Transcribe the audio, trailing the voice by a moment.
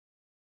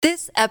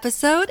This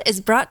episode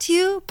is brought to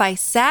you by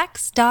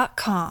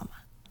Sax.com.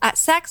 At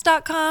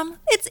Sax.com,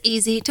 it's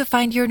easy to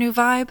find your new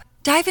vibe.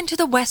 Dive into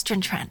the Western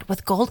trend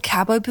with gold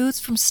cowboy boots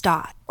from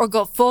Stott, or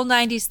go full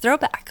 90s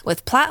throwback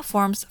with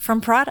platforms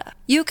from Prada.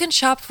 You can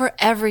shop for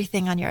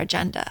everything on your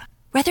agenda,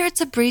 whether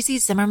it's a breezy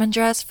Zimmermann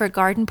dress for a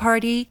garden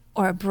party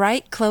or a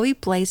bright Chloe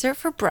blazer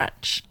for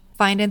brunch.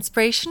 Find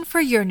inspiration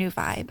for your new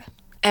vibe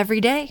every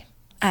day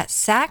at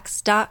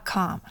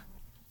Sax.com.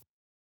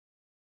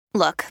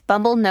 Look,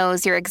 Bumble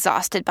knows you're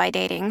exhausted by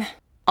dating.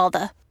 All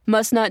the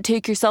must not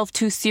take yourself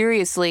too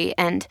seriously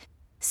and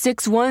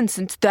 6'1"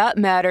 since that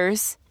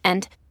matters.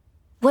 And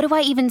what do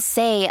I even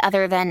say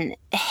other than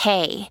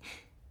hey?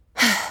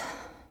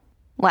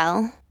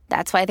 Well,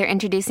 that's why they're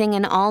introducing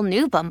an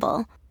all-new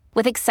Bumble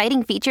with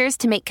exciting features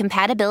to make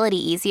compatibility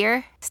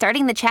easier,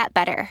 starting the chat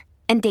better,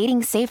 and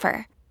dating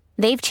safer.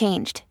 They've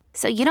changed,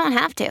 so you don't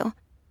have to.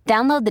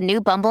 Download the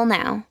new Bumble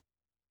now.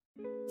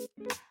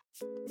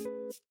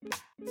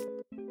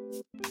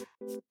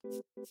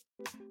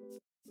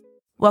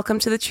 Welcome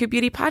to the True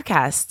Beauty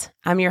Podcast.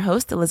 I'm your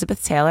host,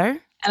 Elizabeth Taylor.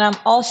 And I'm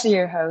also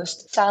your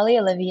host, Sally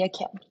Olivia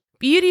Kim.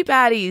 Beauty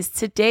Baddies,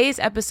 today's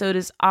episode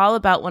is all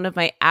about one of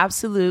my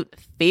absolute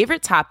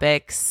favorite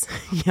topics.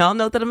 Y'all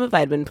know that I'm a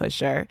vitamin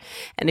pusher.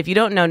 And if you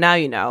don't know, now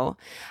you know.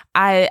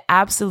 I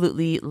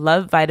absolutely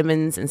love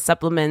vitamins and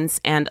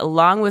supplements. And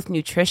along with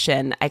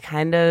nutrition, I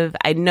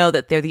know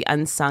that they're the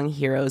unsung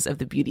heroes of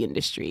the beauty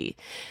industry.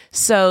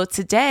 So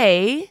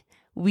today,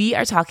 we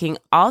are talking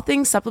all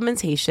things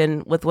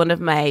supplementation with one of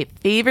my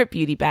favorite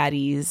beauty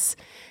baddies,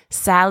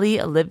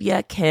 Sally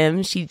Olivia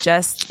Kim. She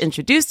just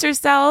introduced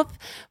herself,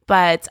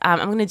 but I'm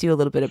going to do a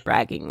little bit of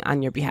bragging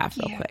on your behalf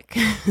real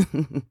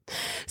quick.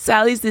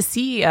 Sally's the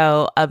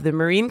CEO of the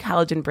marine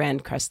collagen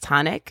brand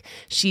Tonic.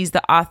 She's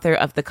the author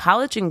of The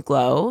Collagen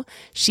Glow.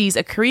 She's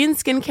a Korean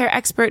skincare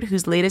expert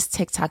whose latest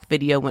TikTok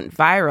video went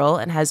viral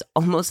and has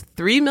almost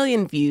 3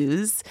 million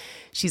views.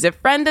 She's a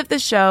friend of the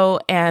show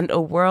and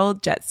a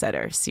world jet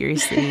setter.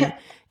 Seriously.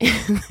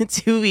 In the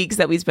 2 weeks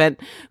that we spent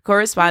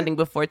corresponding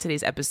before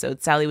today's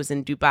episode, Sally was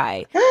in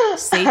Dubai,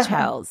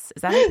 Seychelles.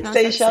 Is that how you pronounce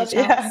it? Seychelles,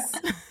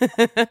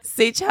 yeah.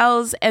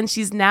 Seychelles, and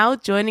she's now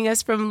joining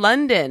us from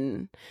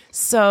London.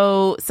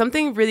 So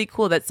something really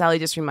cool that Sally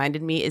just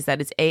reminded me is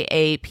that it's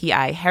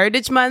AAPI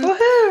Heritage Month.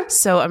 Woohoo!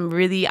 So I'm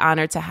really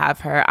honored to have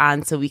her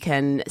on so we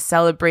can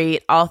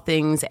celebrate all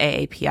things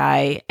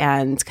AAPI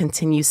and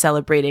continue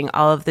celebrating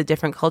all of the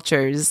different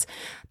cultures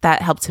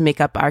that help to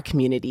make up our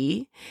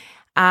community.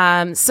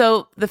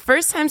 So the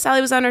first time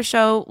Sally was on our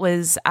show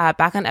was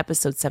back on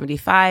episode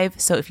 75.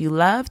 So if you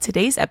love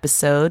today's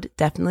episode,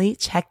 definitely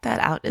check that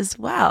out as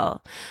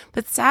well.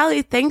 But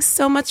Sally, thanks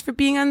so much for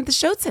being on the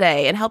show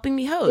today and helping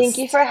me host. Thank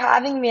you for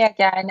having me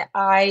again.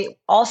 I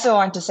also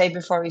want to say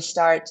before we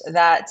start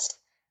that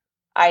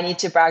I need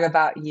to brag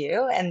about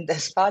you and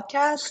this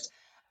podcast.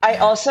 I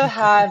also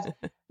have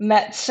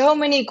met so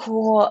many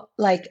cool,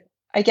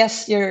 I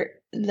guess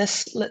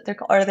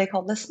are they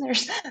called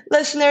listeners?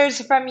 Listeners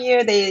from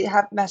you. They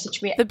have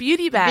messaged me. The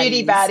beauty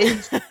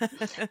baddies.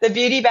 The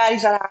beauty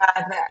baddies that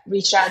have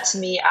reached out to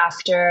me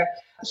after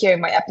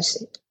hearing my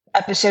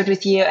episode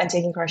with you and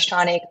taking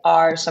Tonic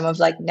are some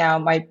of now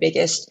my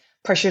biggest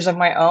pushers of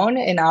my own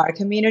in our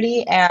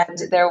community, and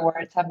their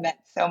words have meant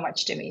so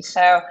much to me.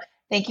 So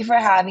thank you for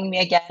having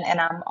me again,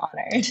 and I'm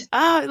honored.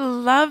 Oh, I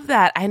love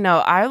that. I know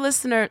our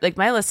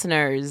my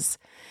listeners,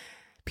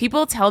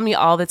 people tell me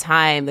all the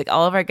time,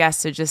 all of our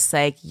guests are just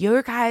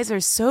your guys are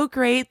so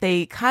great.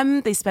 They come,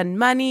 they spend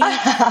money,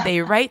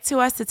 they write to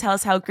us to tell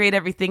us how great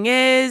everything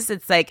is.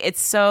 It's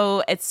it's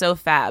so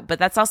fab. But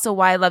that's also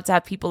why I love to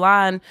have people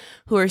on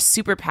who are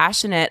super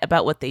passionate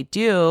about what they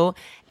do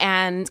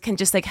and can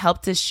just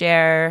help to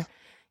share,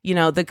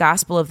 the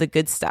gospel of the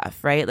good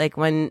stuff, right?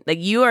 When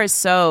you are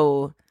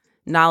so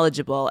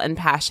knowledgeable and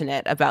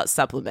passionate about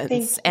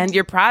supplements and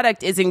your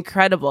product is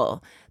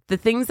incredible. The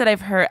things that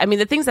I've heard,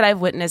 the things that I've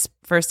witnessed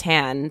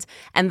firsthand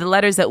and the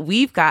letters that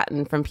we've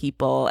gotten from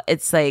people,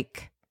 it's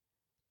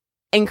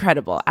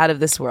incredible, out of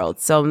this world.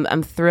 So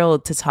I'm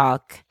thrilled to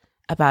talk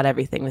about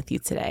everything with you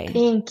today.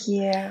 Thank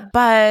you.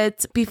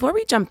 But before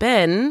we jump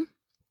in,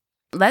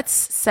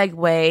 let's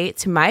segue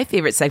to my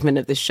favorite segment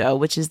of the show,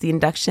 which is the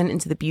induction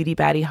into the Beauty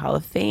Baddie Hall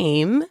of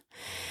Fame.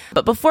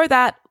 But before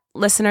that,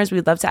 listeners,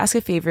 we'd love to ask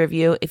a favor of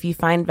you. If you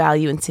find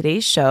value in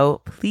today's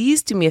show,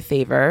 please do me a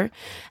favor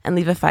and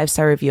leave a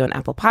 5-star review on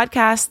Apple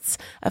Podcasts.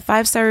 A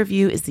 5-star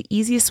review is the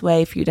easiest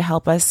way for you to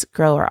help us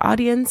grow our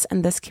audience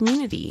and this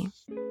community.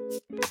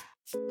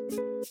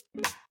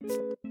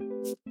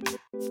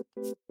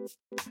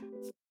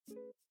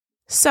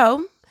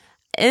 So,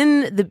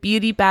 in the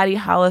Beauty Baddie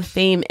Hall of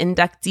Fame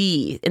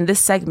inductee, in this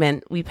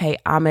segment, we pay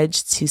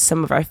homage to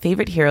some of our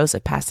favorite heroes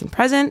of past and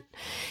present,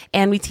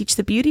 and we teach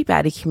the Beauty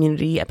Baddie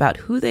community about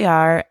who they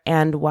are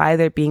and why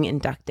they're being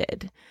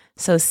inducted.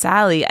 So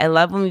Sally, I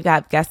love when we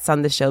have guests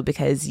on the show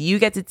because you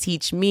get to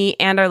teach me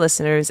and our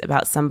listeners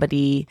about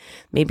somebody,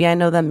 maybe I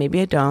know them,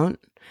 maybe I don't,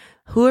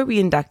 who are we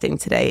inducting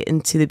today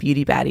into the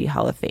Beauty Baddie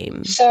Hall of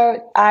Fame?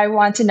 So I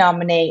want to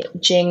nominate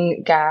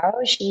Jing Gao.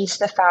 She's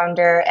the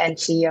founder and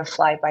CEO of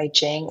Fly by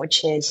Jing,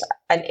 which is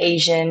an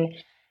Asian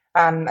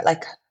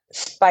like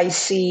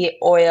spicy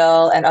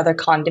oil and other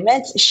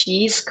condiments.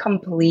 She's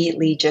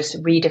completely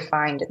just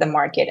redefined the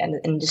market and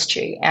the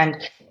industry and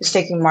is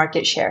taking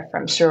market share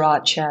from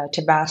sriracha,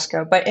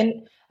 Tabasco, but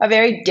in a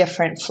very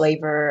different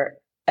flavor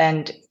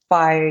and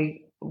fire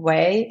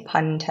way,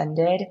 pun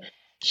intended.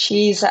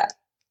 She's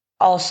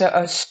also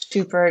a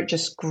super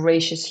just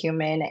gracious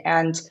human,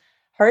 and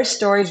her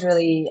story is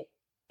really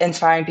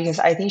inspiring because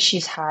I think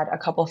she's had a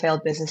couple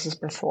failed businesses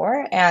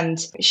before, and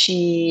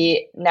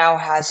she now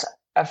has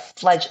a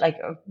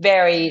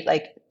very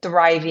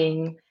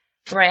thriving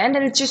brand,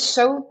 and it's just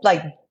so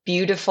like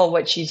beautiful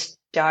what she's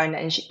done,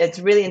 and it's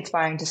really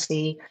inspiring to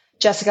see.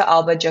 Jessica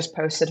Alba just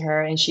posted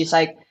her, and she's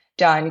like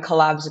done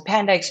collabs with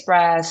Panda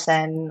Express,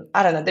 and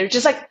I don't know, they're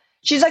just like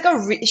she's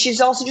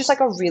also just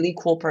like a really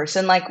cool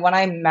person. Like when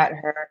I met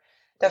her,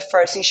 the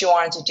first thing she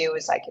wanted to do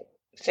was like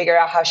figure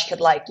out how she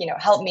could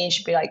help me, and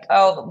she'd be like,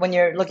 oh, when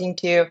you're looking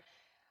to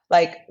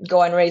like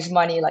go and raise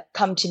money, like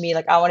come to me,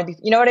 like I want to be,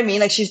 you know what I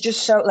mean? Like she's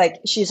just so like,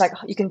 she's like,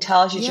 you can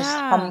tell she's just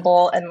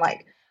humble and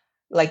like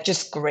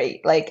just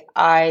great. But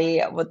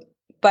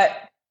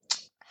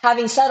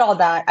having said all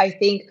that, I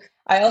think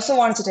I also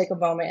wanted to take a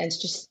moment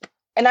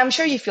and I'm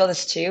sure you feel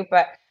this too,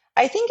 but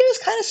I think it was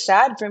kind of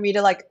sad for me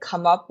to like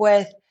come up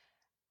with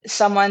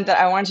someone that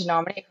I wanted to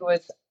nominate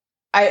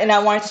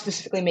I wanted to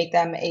specifically make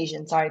them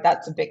Asian. Sorry,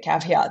 that's a big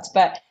caveat,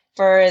 but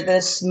for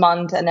this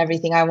month and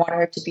everything, I want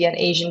her to be an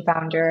Asian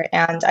founder.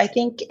 And I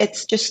think it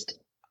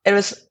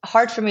was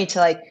hard for me to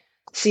like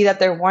see that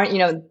there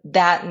weren't,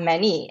 that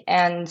many,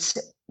 and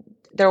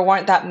there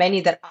weren't that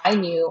many that I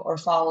knew or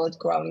followed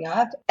growing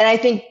up. And I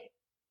think,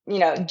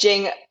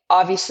 Jing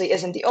obviously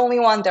isn't the only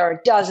one. There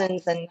are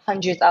dozens and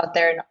hundreds out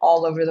there and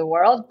all over the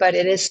world, but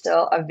it is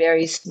still a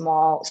very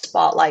small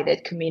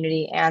spotlighted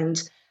community.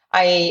 And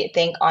I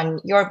think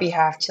on your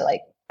behalf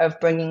of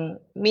bringing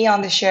me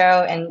on the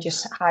show and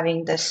just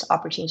having this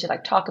opportunity to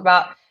like talk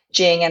about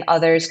Jing and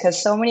others,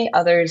 because so many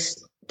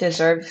others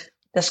deserve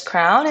this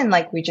crown, and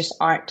like we just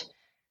aren't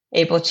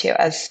able to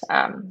as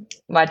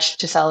much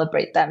to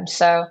celebrate them.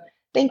 So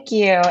thank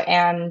you,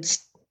 and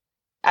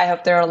I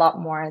hope there are a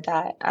lot more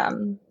that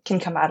can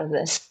come out of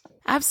this.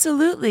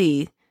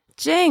 Absolutely.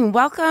 Jing,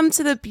 welcome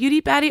to the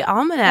Beauty Baddie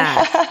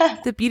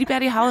Almanac, the Beauty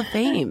Baddie Hall of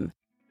Fame.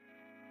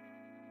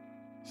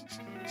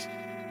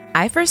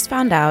 I first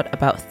found out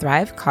about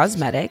Thrive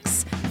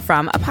Cosmetics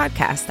from a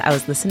podcast. I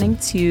was listening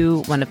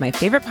to one of my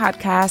favorite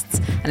podcasts,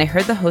 and I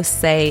heard the host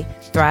say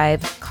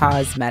Thrive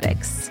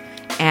Cosmetics.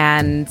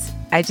 And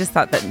I just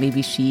thought that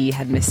maybe she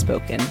had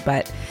misspoken,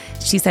 but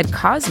she said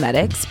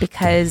cosmetics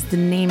because the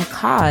name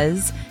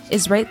cause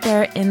is right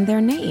there in their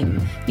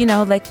name.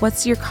 Like,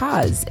 what's your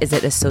cause? Is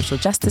it a social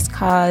justice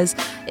cause?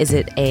 Is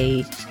it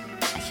a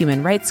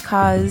human rights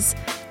cause?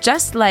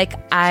 Just like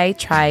I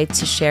try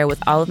to share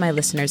with all of my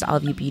listeners, all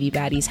of you beauty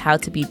baddies, how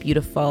to be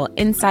beautiful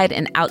inside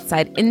and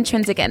outside.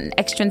 Intrinsic and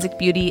extrinsic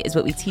beauty is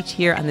what we teach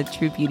here on the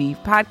True Beauty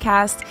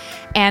podcast.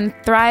 And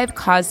Thrive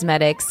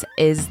Cosmetics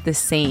is the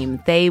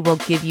same. They will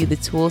give you the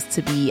tools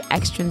to be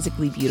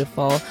extrinsically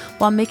beautiful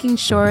while making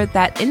sure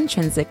that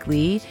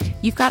intrinsically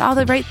you've got all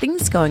the right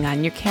things going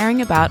on. You're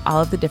caring about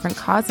all of the different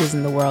causes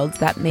in the world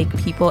that make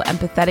people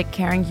empathetic,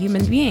 caring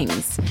human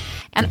beings.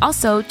 And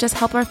also just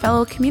help our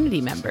fellow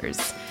community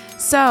members.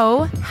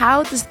 So,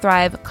 how does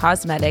Thrive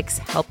Cosmetics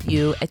help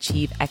you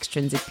achieve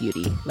extrinsic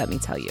beauty? Let me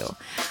tell you.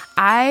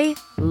 I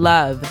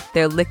love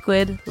their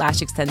Liquid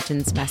Lash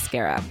Extensions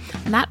Mascara.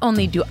 Not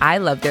only do I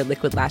love their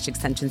Liquid Lash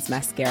Extensions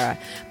Mascara,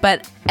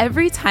 but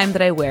every time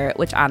that I wear it,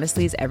 which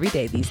honestly is every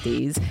day these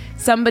days,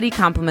 somebody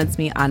compliments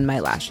me on my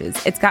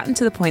lashes. It's gotten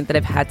to the point that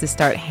I've had to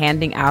start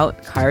handing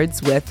out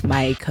cards with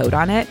my code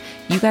on it.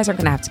 You guys aren't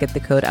going to have to get the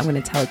code. I'm going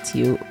to tell it to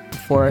you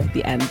before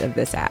the end of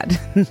this ad.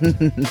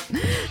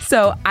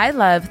 So I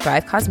love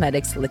Thrive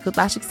Cosmetics Liquid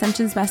Lash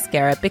Extensions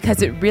Mascara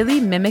because it really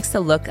mimics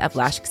the look of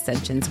lash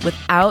extensions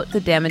without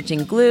the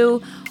damaging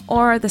glue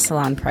or the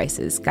salon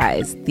prices.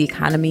 Guys, the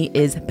economy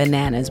is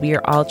bananas. We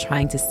are all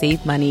trying to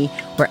save money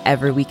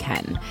wherever we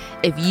can.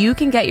 If you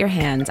can get your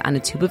hands on a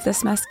tube of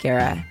this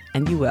mascara,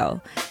 and you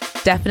will,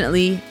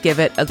 definitely give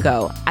it a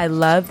go. I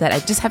love that I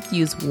just have to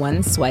use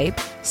one swipe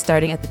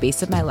starting at the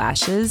base of my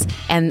lashes,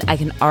 and I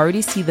can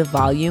already see the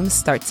volume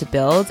start to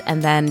build,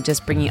 and then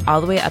just bringing it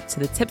all the way up to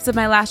the tips of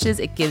my lashes.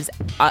 It gives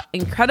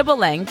incredible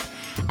length,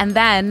 and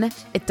then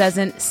it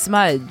doesn't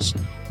smudge.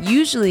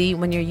 Usually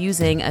when you're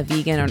using a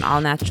vegan or an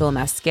all-natural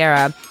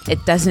mascara,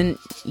 it doesn't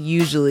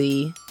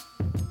usually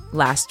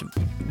last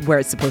where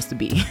it's supposed to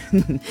be.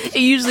 It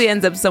usually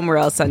ends up somewhere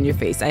else on your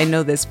face. I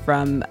know this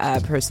from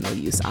personal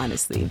use,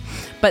 honestly.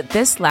 But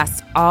this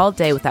lasts all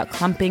day without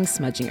clumping,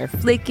 smudging, or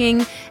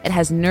flaking. It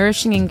has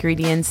nourishing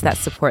ingredients that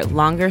support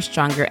longer,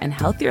 stronger, and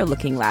healthier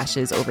looking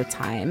lashes over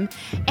time.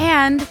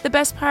 And the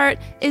best part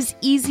is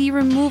easy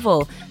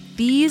removal.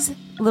 These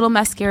little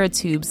mascara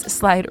tubes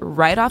slide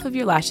right off of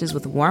your lashes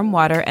with warm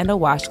water and a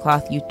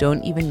washcloth. You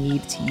don't even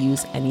need to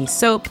use any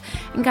soap.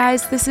 And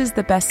guys, this is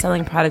the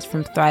best-selling product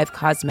from Thrive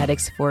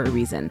Cosmetics for a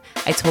reason.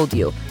 I told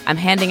you, I'm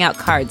handing out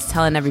cards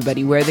telling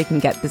everybody where they can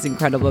get this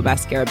incredible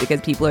mascara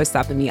because people are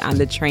stopping me on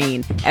the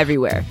train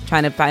everywhere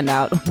trying to find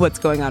out what's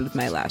going on with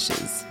my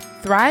lashes.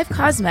 Thrive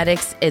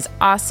Cosmetics is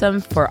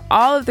awesome for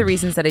all of the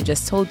reasons that I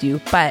just told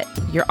you, but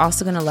you're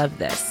also going to love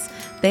this.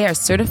 They are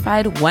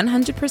certified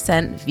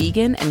 100%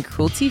 vegan and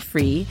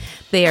cruelty-free.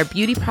 They are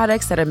beauty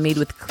products that are made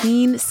with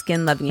clean,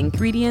 skin-loving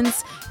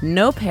ingredients,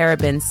 no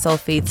parabens,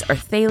 sulfates, or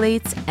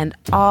phthalates, and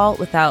all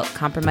without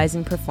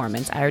compromising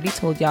performance. I already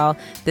told y'all,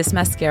 this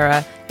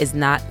mascara is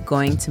not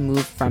going to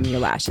move from your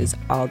lashes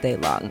all day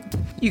long.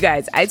 You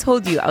guys, I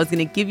told you I was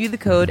going to give you the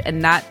code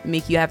and not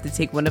make you have to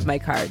take one of my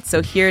cards.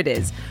 So here it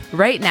is.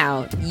 Right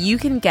now, you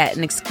can get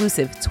an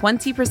exclusive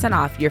 20%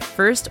 off your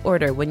first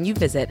order when you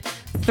visit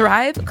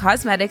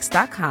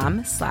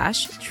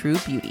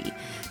thrivecosmetics.com/truebeauty.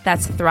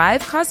 That's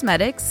Thrive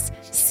Cosmetics,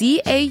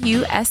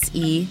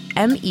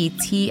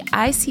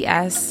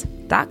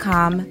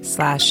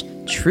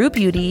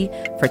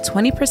 CAUSEMETICS.com/truebeauty for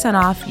 20%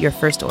 off your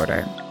first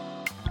order.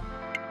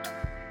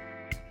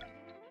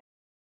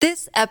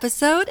 This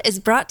episode is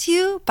brought to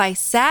you by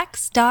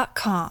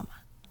Saks.com.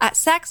 At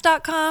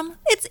Saks.com,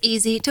 it's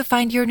easy to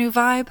find your new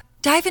vibe.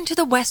 Dive into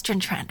the Western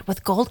trend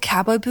with gold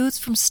cowboy boots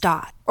from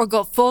Stott, or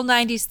go full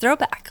 90s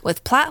throwback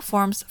with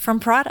platforms from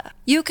Prada.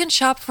 You can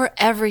shop for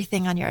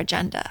everything on your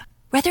agenda,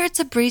 whether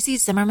it's a breezy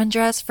Zimmermann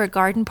dress for a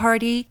garden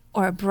party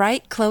or a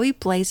bright Chloe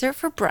blazer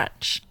for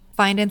brunch.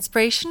 Find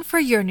inspiration for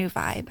your new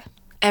vibe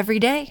every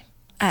day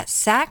at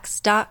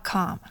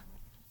Saks.com.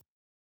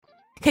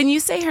 Can you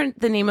say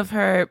the name of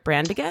her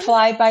brand again?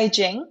 Fly by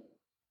Jing.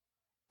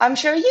 I'm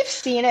sure you've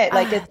seen it.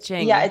 Like it's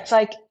Jing. Yeah, it's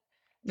like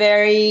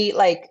very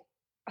like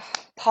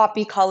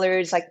poppy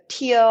colors, like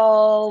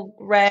teal,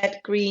 red,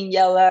 green,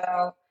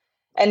 yellow,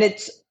 and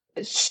it's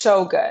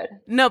so good.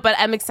 No, but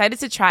I'm excited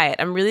to try it.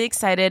 I'm really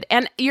excited.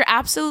 And you're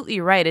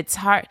absolutely right. It's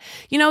hard.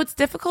 You know, it's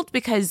difficult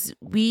because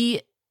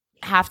we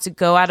have to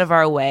go out of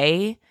our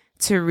way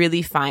to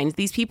really find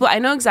these people. I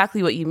know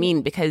exactly what you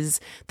mean because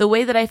the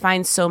way that I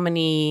find so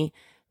many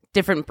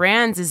different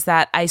brands is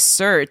that I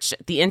search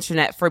the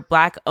internet for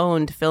Black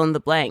owned fill in the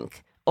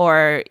blank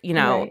or, you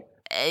know,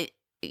 Right.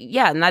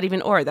 Yeah, not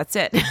even or. That's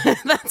it.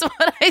 That's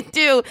what I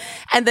do.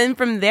 And then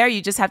from there,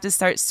 you just have to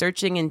start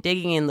searching and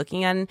digging and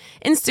looking on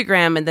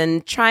Instagram and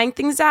then trying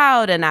things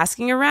out and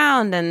asking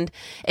around. And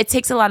it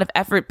takes a lot of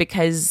effort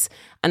because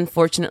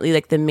unfortunately,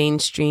 like the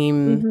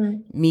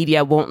mainstream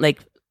media won't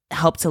like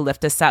help to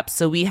lift us up.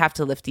 So we have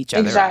to lift each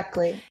other up.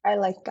 Exactly. I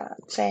like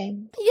that.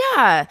 Same.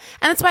 Yeah.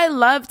 And that's why I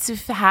love to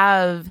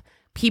have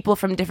people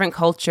from different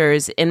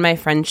cultures in my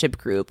friendship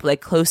group, like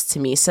close to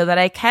me, so that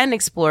I can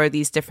explore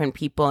these different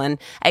people. And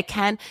I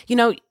can, you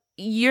know,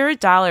 your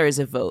dollar is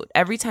a vote.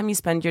 Every time you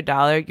spend your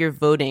dollar, you're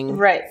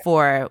voting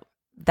for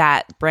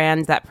that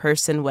brand, that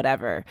person,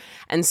 whatever.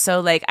 And so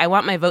like, I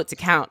want my vote to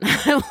count.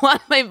 I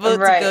want my vote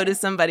to go to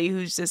somebody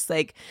who's just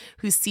like,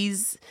 who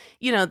sees,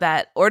 you know,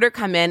 that order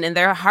come in and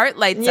their heart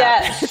lights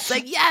up. It's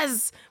like,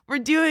 yes, we're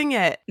doing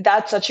it.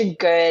 That's such a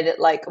good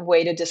like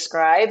way to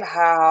describe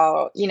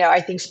how, you know,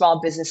 I think small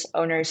business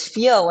owners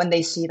feel when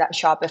they see that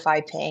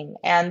Shopify ping.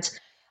 And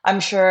I'm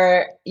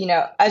sure, you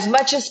know, as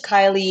much as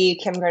Kylie,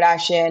 Kim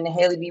Kardashian,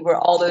 Hailey Bieber,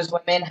 all those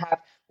women have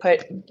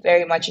put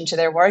very much into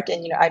their work.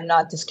 And, you know, I'm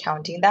not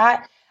discounting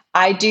that.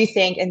 I do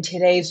think in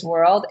today's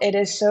world, it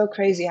is so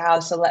crazy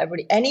how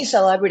any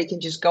celebrity can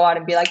just go out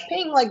and be like,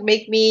 ping, like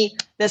make me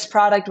this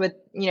product with,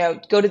 you know,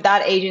 go to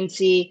that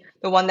agency,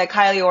 the one that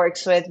Kylie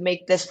works with,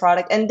 make this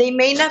product. And they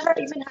may never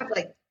even have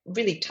like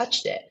really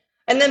touched it.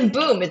 And then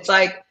boom, it's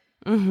like,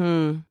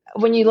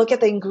 when you look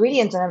at the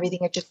ingredients and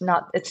everything, it's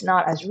not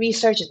as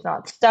researched, it's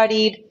not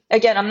studied.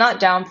 Again, I'm not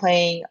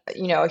downplaying,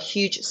 you know, a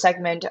huge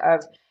segment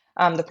of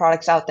the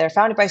products out there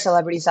founded by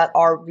celebrities that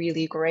are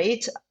really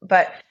great.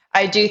 But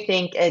I do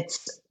think it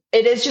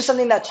is just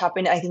something that's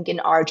happened, I think,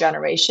 in our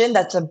generation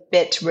that's a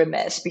bit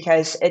remiss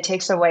because it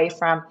takes away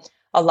from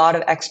a lot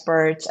of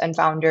experts and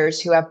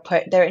founders who have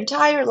put their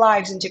entire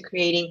lives into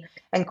creating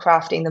and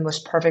crafting the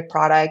most perfect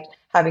product,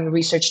 having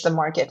researched the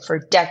market for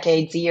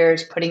decades,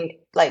 years, putting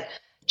like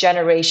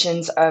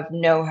generations of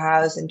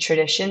know-hows and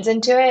traditions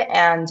into it.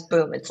 And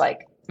boom, it's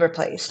like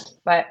replaced.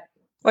 But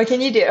what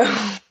can you do?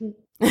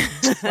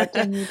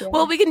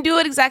 Well, we can do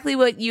it exactly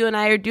what you and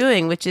I are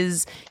doing, which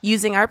is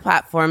using our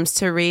platforms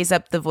to raise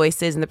up the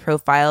voices and the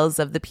profiles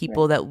of the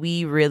people that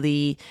we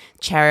really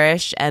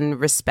cherish and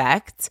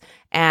respect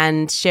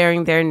and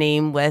sharing their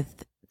name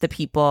with the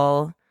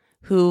people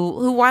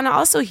who want to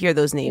also hear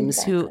those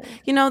names, who,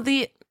 you know,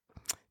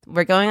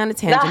 we're going on a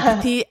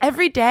tangent.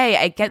 Every day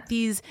I get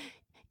these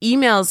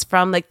emails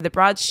from like the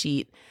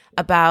broadsheet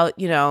about,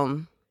 you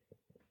know,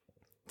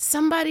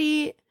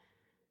 somebody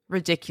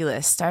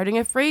ridiculous, starting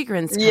a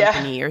fragrance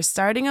company or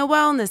starting a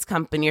wellness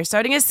company or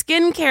starting a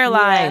skincare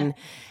line.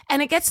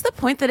 And it gets to the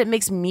point that it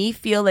makes me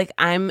feel like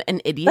I'm an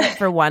idiot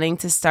for wanting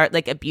to start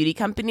like a beauty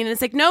company. And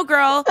it's like, no,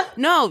 girl,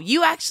 no,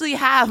 you actually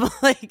have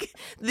like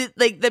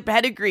the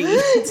pedigree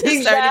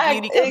to start a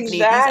beauty company.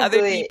 These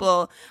other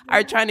people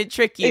are trying to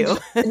trick you.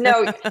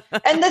 No.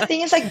 And the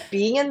thing is, like,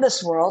 being in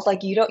this world,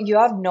 like, you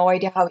have no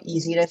idea how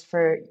easy it is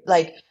for,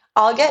 like,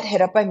 I'll get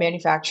hit up by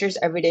manufacturers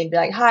every day and be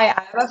like, hi,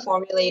 I have a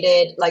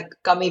formulated like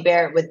gummy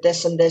bear with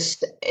this and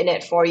this in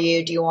it for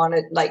you. Do you want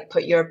to like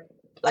put your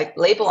like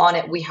label on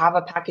it? We have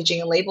a packaging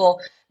and label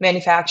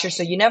manufacturer,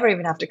 so you never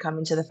even have to come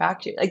into the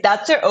factory. Like,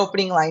 that's their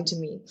opening line to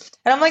me.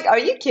 And I'm like, are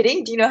you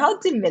kidding? Do you know how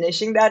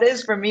diminishing that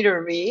is for me to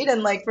read?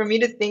 And like for me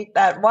to think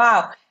that,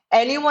 wow,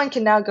 anyone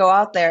can now go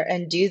out there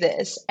and do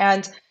this.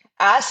 And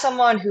as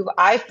someone who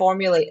I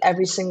formulate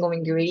every single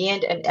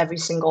ingredient and every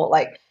single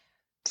like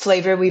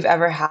flavor we've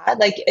ever had,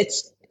 like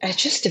it's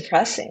just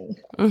depressing.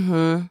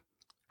 I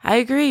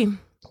agree.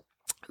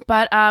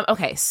 But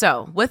okay,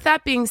 so with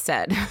that being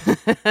said,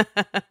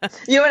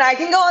 you and I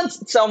can go on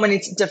so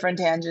many different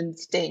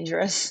tangents.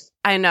 Dangerous.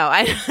 I know,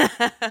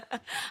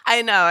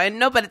 I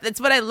know, but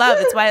it's what I love.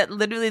 It's why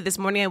literally this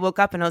morning I woke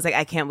up and I was like,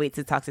 I can't wait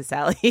to talk to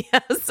Sally.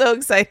 I was so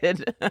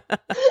excited.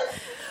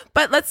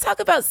 But let's talk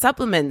about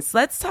supplements.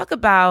 Let's talk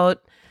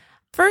about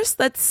first.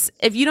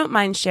 If you don't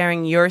mind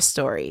sharing your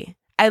story.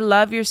 I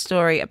love your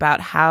story about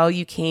how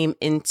you came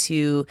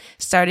into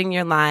starting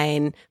your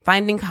line,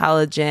 finding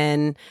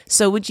collagen.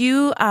 So would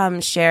you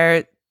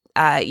share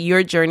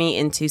your journey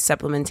into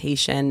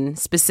supplementation,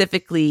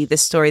 specifically the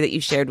story that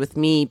you shared with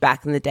me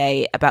back in the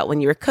day about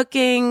when you were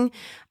cooking?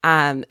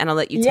 And I'll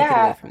let you take it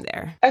away from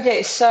there.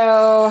 Okay,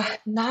 so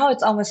now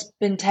it's almost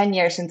been 10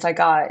 years since I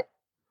got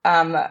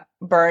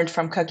burned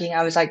from cooking.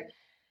 I was like,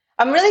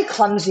 I'm really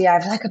clumsy. I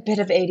have like a bit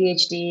of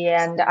ADHD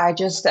and I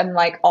just am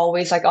like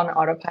always like on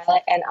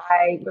autopilot. And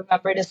I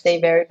remember to say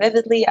very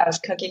vividly, I was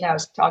cooking, I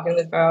was talking on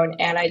the phone,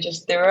 and I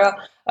just threw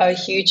a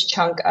huge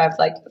chunk of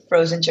like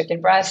frozen chicken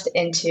breast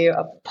into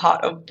a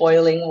pot of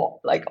boiling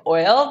like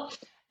oil.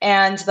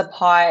 And the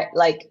pot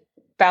like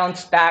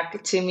bounced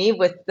back to me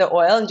with the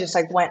oil and just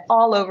like went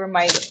all over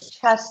my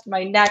chest,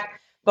 my neck,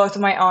 both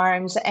of my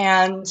arms.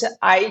 And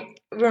I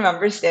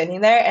remember standing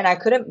there and I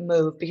couldn't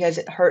move because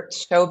it hurt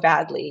so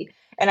badly.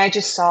 And I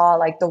just saw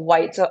like the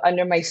whites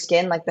under my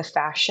skin, like the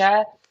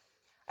fascia.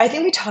 I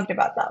think we talked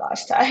about that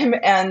last time.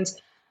 And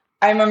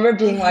I remember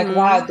being like,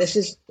 wow,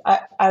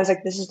 I was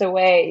like, this is the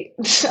way.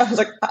 I was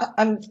like,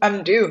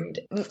 I'm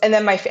doomed. And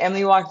then my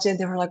family walked in.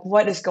 They were like,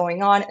 what is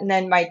going on? And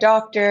then my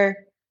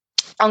doctor,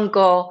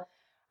 uncle,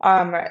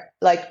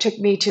 like took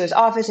me to his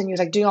office and he was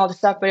like doing all this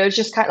stuff. But it was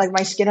just kind of like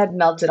my skin had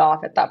melted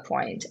off at that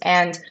point.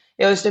 And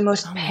it was the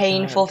most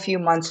painful few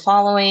months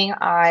following.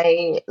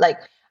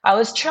 I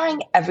was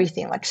trying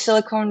everything, like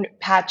silicone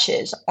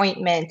patches,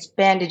 ointments,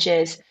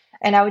 bandages,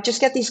 and I would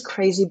just get these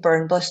crazy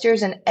burn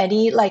blisters. And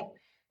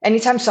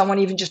anytime someone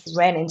even just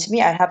ran into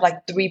me, I'd have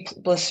like 3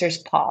 blisters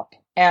pop.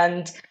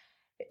 And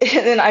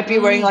then I'd be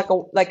wearing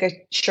like a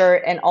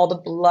shirt and all the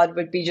blood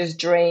would be just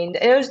drained.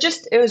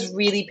 It was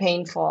really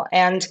painful.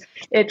 And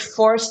it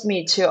forced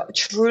me to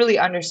truly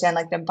understand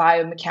like the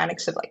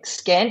biomechanics of like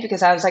skin,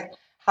 because I was like,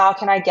 how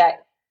can I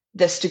get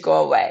this to go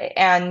away?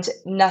 And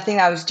nothing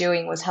I was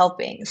doing was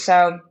helping.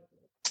 So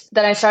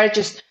then I started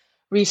just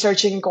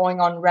researching, going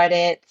on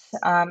Reddit.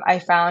 I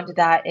found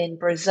that in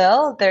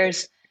Brazil,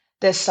 there's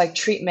this like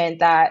treatment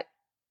that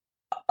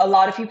a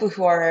lot of people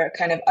who are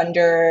kind of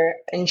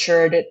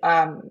underinsured,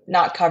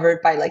 not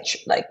covered by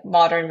like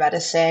modern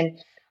medicine,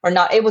 or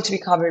not able to be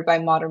covered by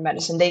modern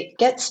medicine, they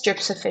get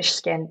strips of fish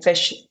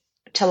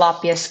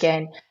tilapia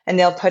skin, and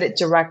they'll put it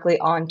directly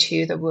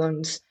onto the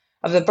wounds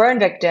of the burn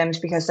victims,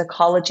 because the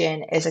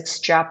collagen is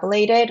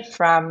extrapolated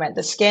from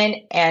the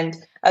skin and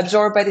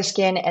absorbed by the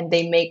skin, and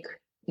they make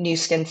new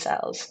skin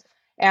cells.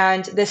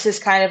 And this is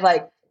kind of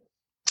like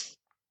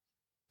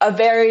a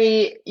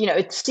very,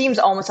 it seems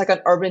almost like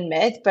an urban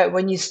myth, but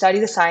when you study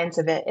the science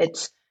of it,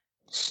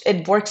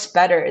 it works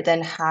better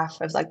than half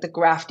of like the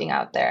grafting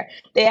out there.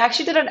 They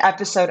actually did an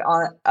episode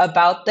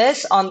about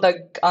this on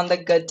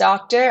the Good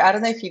Doctor. I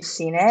don't know if you've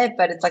seen it,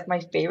 but it's like my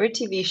favorite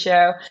TV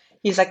show.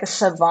 He's like a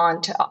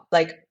savant,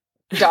 like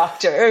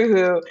doctor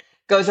who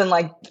goes and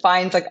like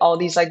finds like all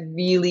these like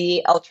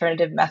really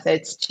alternative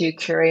methods to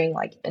curing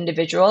like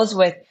individuals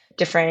with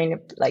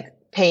different like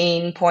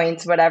pain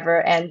points,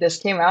 whatever. And this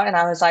came out and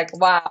I was like,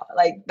 wow,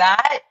 like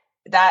that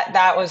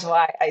was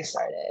why I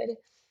started.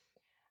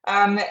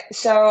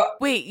 So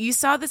wait, you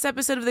saw this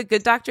episode of The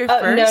Good Doctor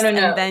first, no.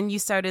 and then you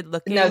started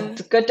looking. No,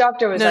 The Good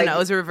Doctor was no, it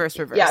was a reverse.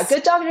 Yeah,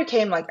 Good Doctor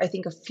came like I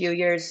think a few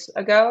years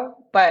ago,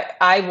 but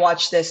I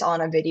watched this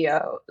on a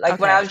video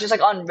when I was just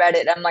like on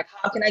Reddit. I'm like,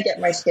 how can I get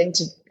my skin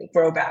to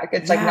grow back?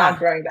 It's like not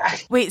growing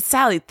back. Wait,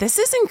 Sally, this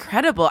is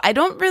incredible.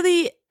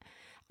 Maybe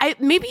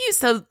you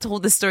still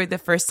told the story the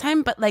first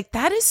time, but like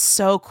that is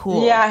so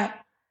cool. Yeah,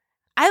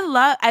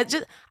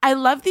 I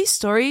love these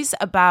stories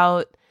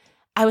about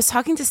I was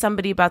talking to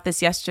somebody about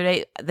this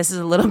yesterday. This is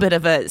a little bit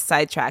of a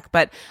sidetrack,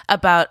 but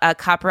about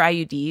copper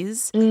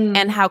IUDs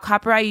and how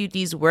copper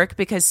IUDs work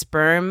because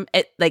sperm,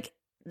 it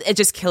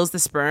just kills the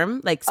sperm.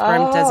 Like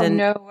sperm doesn't,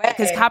 no way.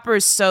 because copper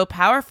is so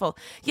powerful.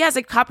 Yeah, it's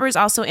like copper is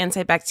also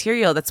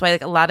antibacterial. That's why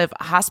like a lot of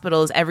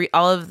hospitals,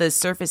 all of the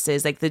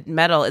surfaces, like the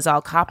metal is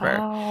all copper.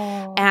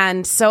 Oh.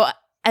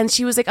 And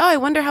she was like, oh, I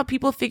wonder how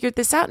people figured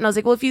this out. And I was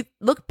like, well, if you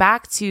look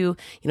back to,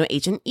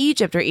 ancient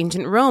Egypt or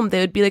ancient Rome, they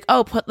would be like,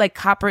 oh, put like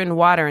copper in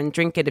water and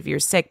drink it if you're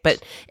sick.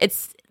 But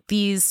it's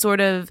these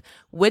sort of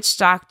witch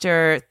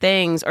doctor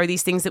things, or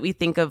these things that we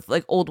think of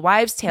like old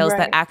wives' tales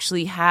that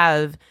actually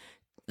have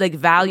like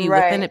value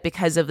within it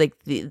because of like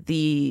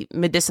the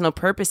medicinal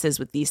purposes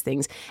with these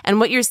things. And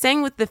what you're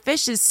saying with the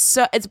fish is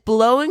it's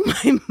blowing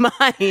my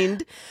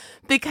mind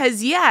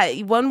because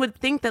one would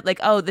think that like,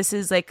 oh, this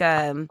is like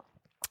an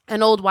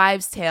old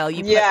wives' tale.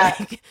 You put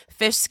like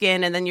fish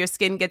skin and then your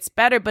skin gets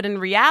better. But in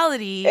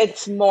reality,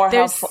 it's more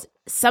helpful.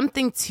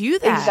 Something to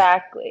that.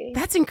 Exactly.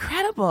 That's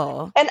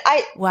incredible. And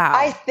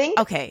I think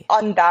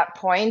on that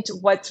point,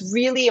 what's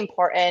really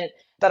important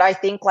that I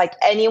think like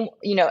any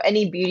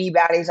beauty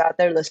baddies out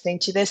there listening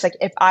to this, like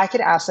if I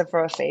could ask them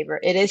for a favor,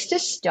 it is to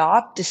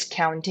stop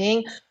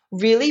discounting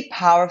really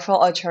powerful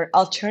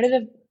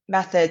alternative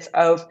methods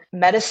of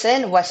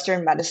medicine,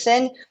 Western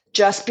medicine,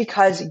 just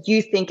because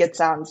you think it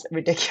sounds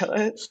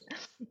ridiculous.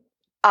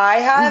 I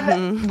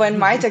have, when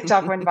my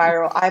TikTok went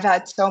viral, I've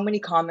had so many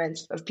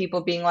comments of people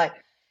being like,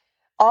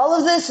 all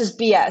of this is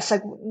BS.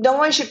 Like no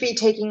one should be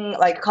taking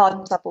like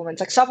collagen supplements.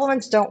 Like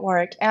supplements don't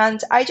work. And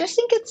I just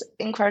think it's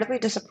incredibly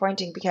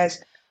disappointing because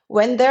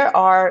when there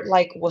are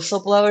like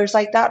whistleblowers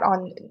like that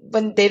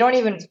when they don't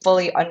even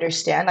fully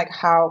understand like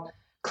how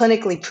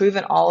clinically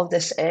proven all of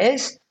this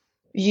is,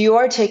 you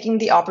are taking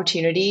the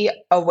opportunity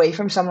away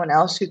from someone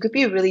else who could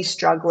be really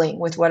struggling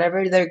with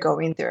whatever they're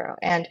going through,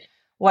 and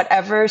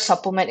whatever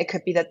supplement it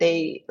could be that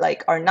they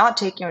like are not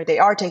taking or they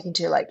are taking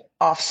to like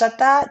offset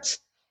that,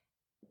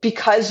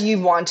 because you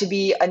want to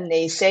be a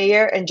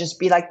naysayer and just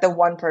be like the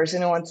one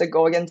person who wants to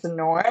go against the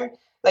norm.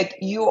 Like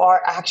you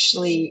are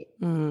actually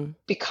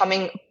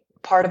becoming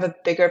part of a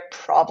bigger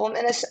problem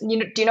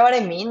do you know what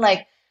I mean?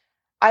 Like,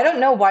 I don't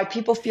know why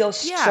people feel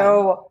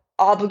so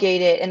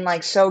obligated and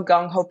like so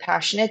gung-ho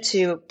passionate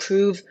to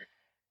prove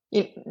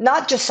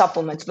not just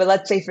supplements, but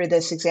let's say for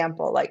this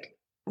example, like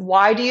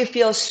why do you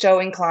feel so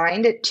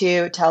inclined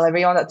to tell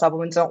everyone that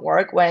supplements don't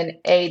work when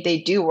A, they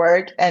do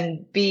work,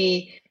 and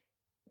B,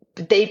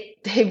 they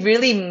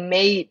really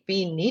may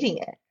be needing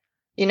it,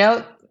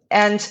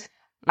 and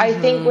I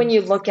think when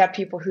you look at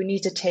people who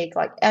need to take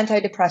like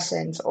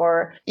antidepressants,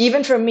 or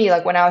even for me,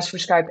 like when I was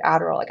prescribed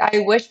Adderall, like I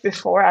wish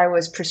before I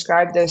was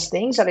prescribed those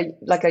things at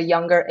a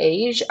younger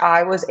age,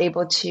 I was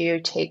able to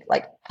take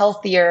like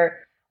healthier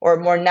or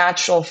more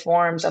natural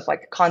forms of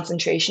like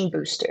concentration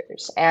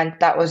boosters. And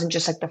that wasn't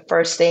just like the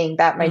first thing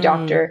that my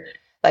doctor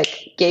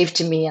like gave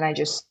to me. And I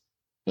just,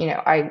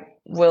 I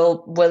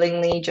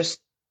willingly just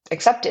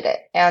accepted it.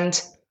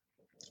 And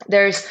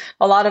there's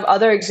a lot of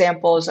other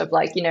examples of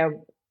like,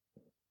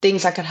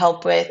 things that could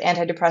help with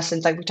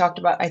antidepressants. Like we talked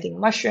about, I think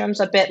mushrooms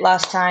a bit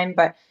last time,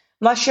 but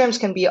mushrooms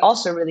can be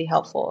also really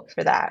helpful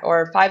for that.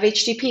 Or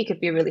 5-HTP could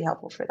be really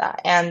helpful for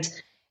that. And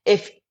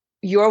if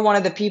you're one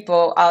of the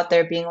people out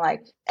there being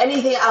like,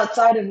 anything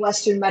outside of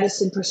Western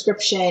medicine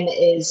prescription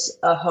is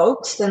a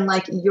hoax, then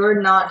like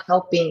you're not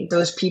helping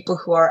those people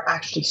who are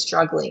actually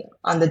struggling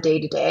on the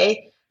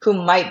day-to-day, who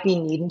might be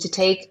needing to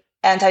take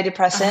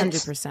antidepressants.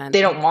 100%.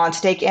 They don't want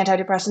to take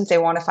antidepressants. They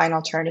want to find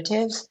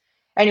alternatives.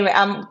 Anyway,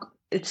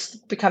 it's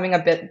becoming a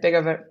bit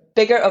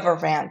bigger of a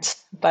rant,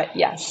 but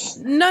yes.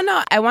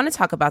 No, I want to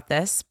talk about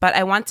this, but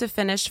I want to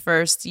finish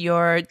first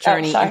your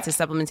journey into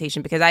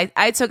supplementation, because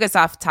I took us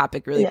off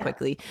topic really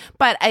quickly.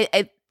 But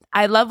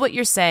I love what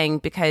you're saying,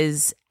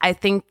 because I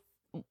think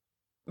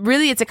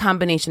really it's a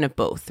combination of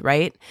both,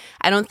 right?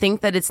 I don't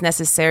think that it's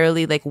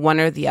necessarily like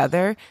one or the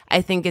other. I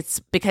think it's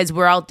because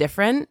we're all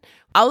different.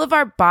 All of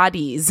our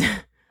bodies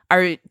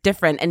are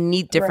different and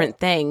need different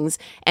things.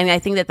 And I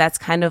think that that's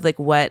kind of like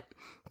what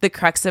the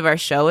crux of our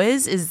show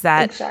is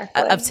that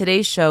of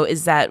today's show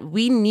is that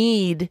we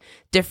need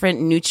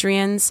different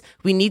nutrients.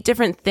 We need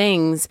different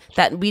things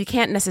that we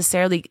can't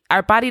necessarily,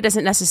 our body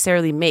doesn't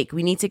necessarily make.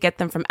 We need to get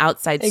them from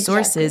outside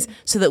sources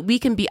so that we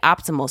can be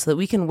optimal, so that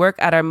we can work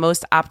at our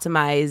most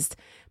optimized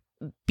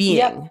being.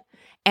 Yep.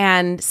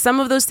 And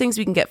some of those things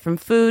we can get from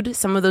food.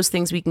 Some of those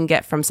things we can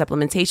get from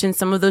supplementation.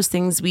 Some of those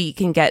things we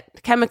can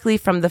get chemically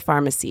from the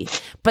pharmacy.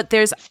 But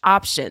there's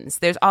options.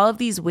 There's all of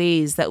these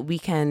ways that we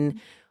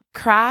can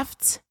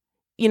craft.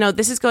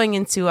 This is going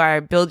into our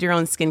build your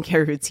own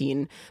skincare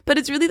routine, but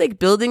it's really like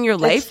building your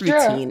life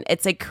routine.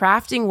 It's like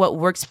crafting what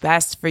works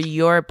best for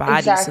your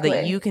body so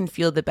that you can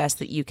feel the best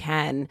that you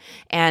can,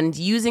 and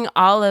using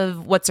all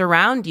of what's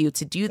around you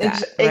to do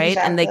that, right?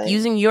 And like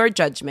using your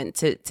judgment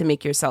to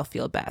make yourself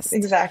feel best.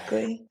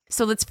 Exactly.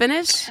 So let's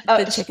finish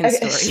the chicken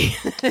story.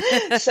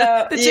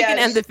 So the chicken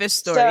and the fish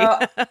story. So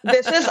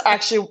this is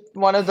actually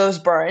one of those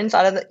burns.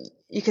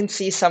 you can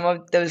see some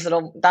of those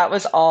little, that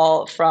was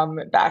all from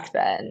back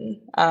then.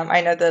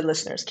 I know the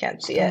listeners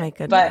can't see Oh it, my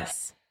but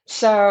goodness.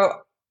 so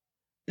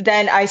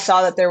then I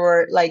saw that there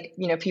were like,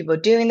 people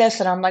doing this,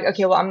 and I'm like,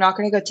 okay, well, I'm not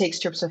going to go take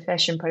strips of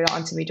fish and put it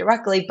onto me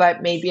directly,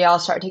 but maybe I'll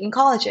start taking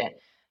collagen.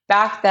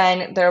 Back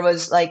then, there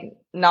was like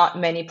not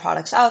many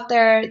products out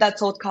there that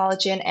sold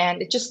collagen,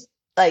 and it just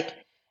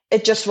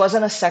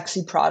wasn't a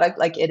sexy product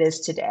like it is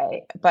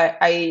today. But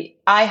I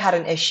had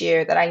an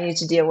issue that I needed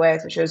to deal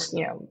with, which was,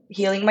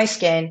 healing my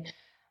skin.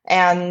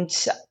 And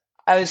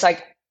I was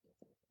like,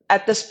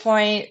 at this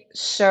point,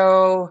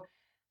 so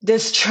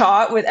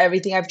distraught with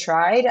everything I've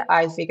tried,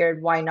 I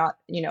figured why not,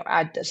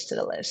 add this to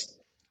the list.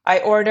 I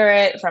order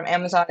it from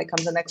Amazon. It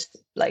comes the next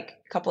like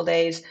couple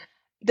days.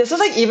 This was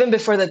like even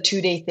before the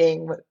 2-day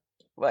thing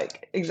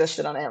like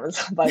existed on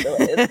Amazon, by the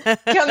way.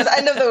 It comes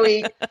end of the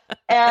week.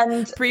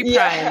 And Pre-Prime.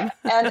 yeah,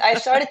 and I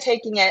started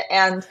taking it,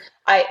 and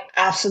I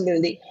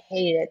absolutely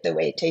hated the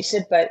way it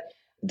tasted, but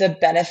the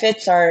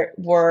benefits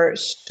were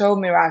so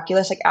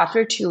miraculous. Like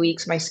after 2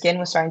 weeks, my skin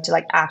was starting to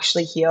like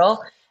actually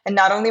heal. And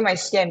not only my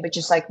skin, but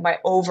just like my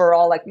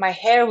overall, like my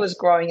hair was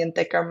growing in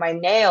thicker, my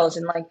nails,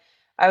 and like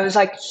I was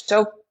like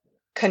so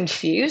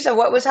confused at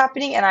what was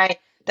happening. And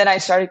I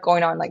started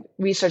going on like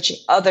researching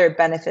other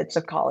benefits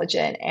of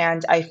collagen,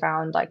 and I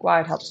found like, wow,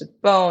 it helps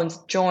with bones,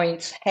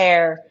 joints,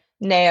 hair,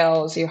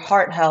 nails, your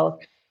heart health.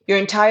 Your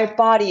entire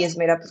body is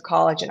made up of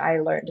collagen, I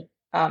learned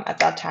at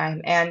that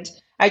time. And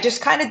I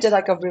just kind of did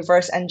like a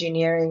reverse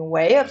engineering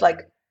way of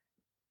like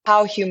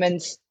how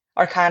humans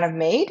are kind of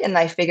made. And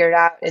I figured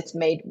out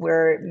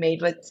we're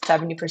made with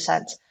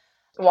 70%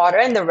 water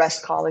and the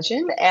rest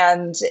collagen.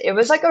 And it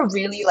was like a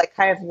really like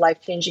kind of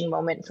life-changing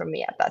moment for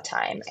me at that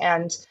time.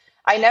 And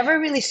I never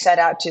really set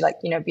out to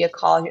like, be a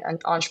collagen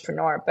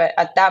entrepreneur, but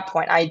at that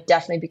point I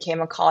definitely became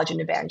a collagen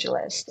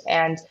evangelist.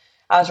 And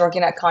I was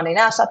working at Condé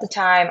Nast at the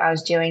time. I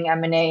was doing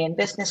M&A and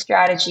business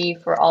strategy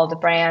for all the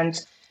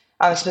brands.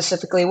 I was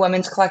specifically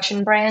women's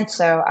collection brands.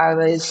 So I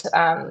was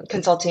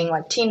consulting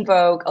like Teen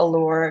Vogue,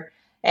 Allure,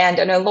 and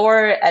an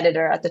Allure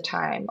editor at the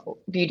time,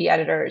 beauty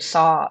editor,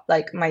 saw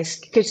like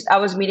because I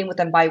was meeting with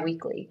them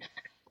bi-weekly.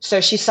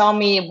 So she saw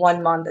me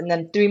 1 month, and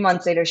then 3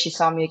 months later, she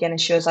saw me again,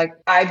 and she was like,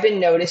 I've been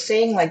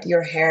noticing like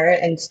your hair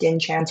and skin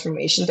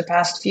transformation the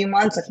past few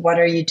months. Like, what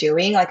are you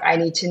doing? Like, I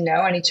need to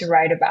know, I need to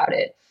write about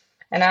it.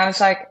 And I was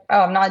like,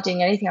 oh, I'm not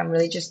doing anything. I'm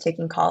really just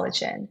taking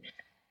collagen.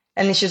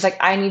 And then she was like,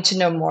 I need to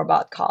know more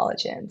about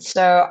collagen.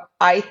 So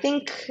I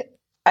think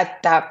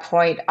at that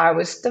point, I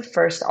was the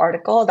first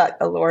article that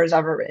Allure has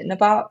ever written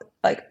about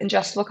like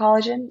ingestible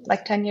collagen,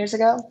 like 10 years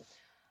ago.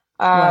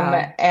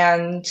 Wow.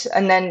 And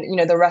then,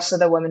 the rest of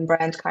the women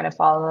brands kind of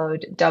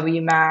followed.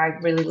 W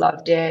Mag really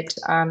loved it.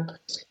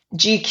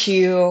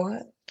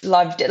 GQ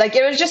loved it. Like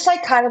it was just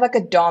like kind of like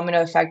a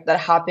domino effect that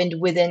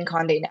happened within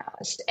Condé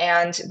Nast.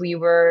 And we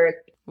were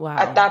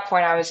at that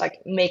point, I was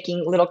like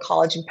making little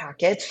collagen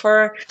packets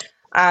for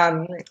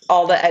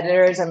all the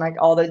editors and like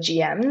all the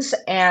GMs.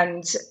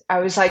 And I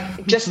was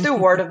like, just through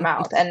word of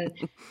mouth. And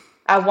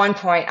at one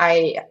point,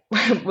 I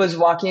was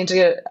walking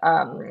into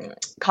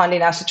Condé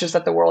Nast, which was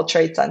at the World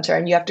Trade Center,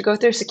 and you have to go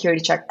through a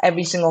security check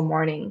every single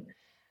morning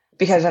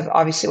because of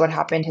obviously what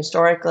happened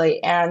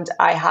historically. And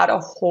I had a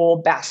whole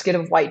basket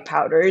of white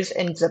powders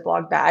in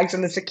Ziploc bags,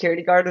 and the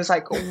security guard was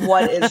like,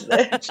 "What is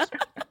this?"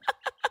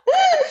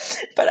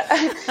 but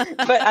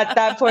at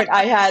that point,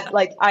 I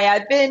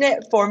had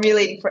been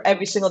formulating for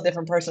every single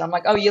different person. I'm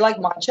like, "Oh, you like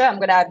matcha? I'm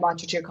gonna add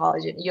matcha to your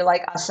collagen. You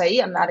like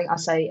acai? I'm adding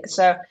acai."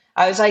 So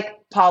I was like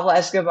Pablo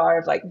Escobar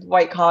of like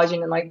white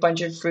collagen and like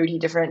bunch of fruity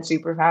different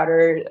super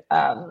powder.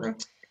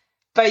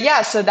 But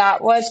yeah, so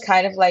that was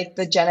kind of like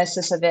the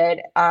genesis of it.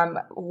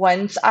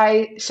 Once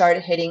I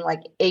started hitting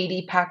like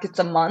 80 packets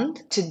a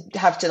month to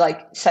have to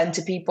like send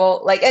to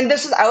people, like, and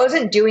I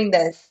wasn't doing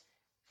this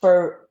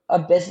for a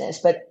business,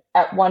 but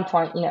at one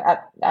point, I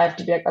have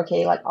to be like,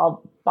 okay, like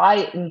I'll buy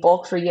it in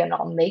bulk for you and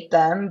I'll make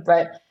them,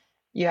 but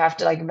you have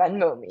to like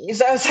Venmo me.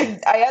 So I was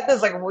like, I had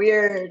this like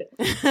weird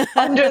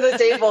under the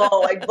table,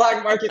 like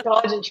black market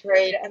collagen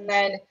trade. And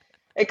then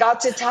it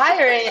got too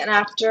tiring. And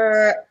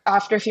after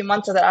a few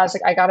months of that, I was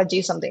like, I got to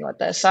do something with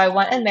this. So I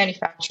went and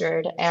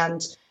manufactured,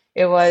 and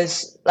it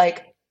was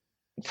like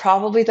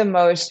probably the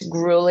most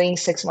grueling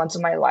 6 months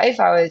of my life.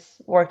 I was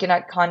working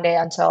at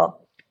Condé until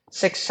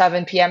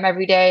 7 p.m.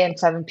 every day, and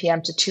 7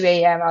 p.m. to 2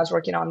 a.m. I was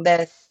working on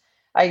this.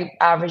 I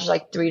averaged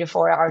like 3 to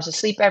 4 hours of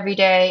sleep every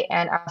day.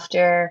 And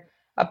after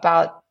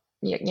about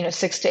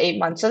 6 to 8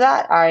 months of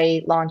that,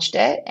 I launched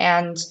it,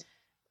 and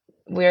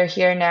we're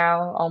here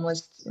now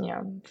almost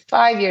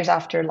 5 years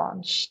after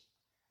launch.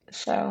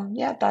 So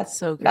yeah, that's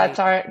so great.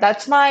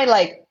 That's my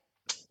like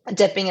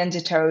dipping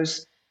into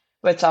toes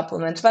with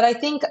supplements. But I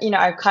think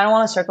I kind of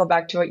want to circle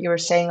back to what you were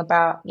saying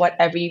about what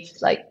every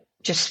like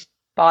just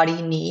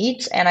body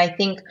needs. And I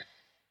think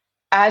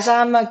as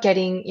I'm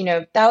getting,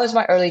 that was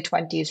my early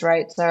 20s,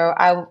 right? So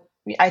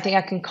I think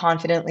I can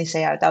confidently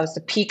say that was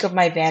the peak of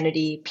my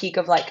vanity, peak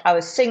of like I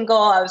was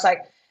single. I was like,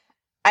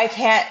 I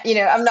can't,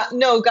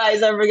 no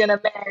guy's ever going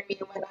to marry me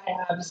when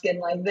I have skin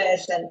like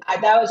this. And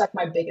that was like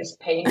my biggest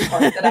pain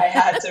point that I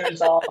had to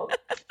resolve.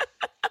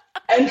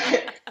 And,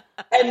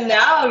 and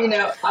now,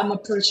 I'm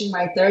approaching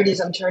my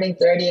 30s. I'm turning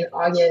 30 in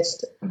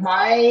August.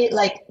 My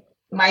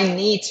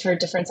needs for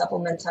different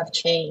supplements have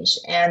changed.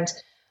 And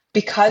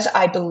because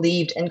I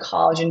believed in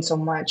collagen so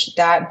much,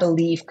 that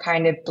belief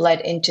kind of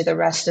bled into the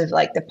rest of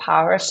like the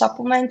power of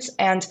supplements.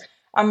 And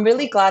I'm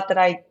really glad that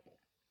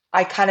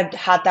I kind of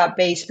had that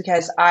base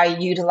because I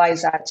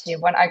utilized that too.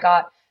 When I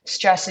got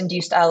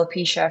stress-induced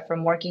alopecia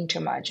from working too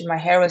much and my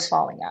hair was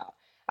falling out,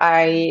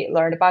 I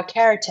learned about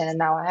keratin, and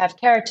now I have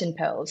keratin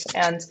pills.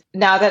 And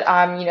now that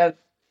I'm,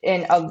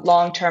 in a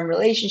long-term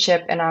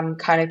relationship and I'm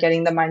kind of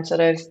getting the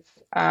mindset of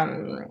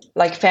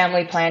like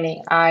family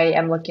planning, I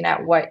am looking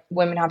at what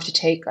women have to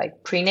take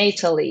like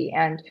prenatally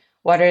and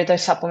what are the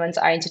supplements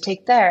I need to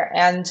take there.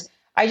 And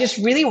I just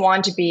really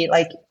want to be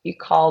like, you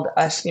called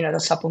us, the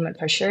supplement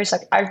pushers.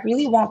 Like, I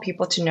really want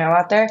people to know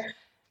out there,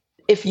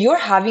 if you're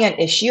having an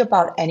issue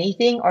about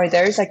anything, or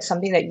there's like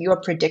something that you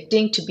are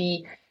predicting to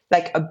be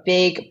like a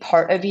big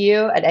part of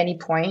you at any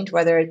point,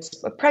 whether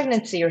it's a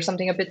pregnancy or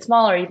something a bit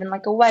smaller, even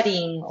like a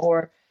wedding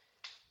or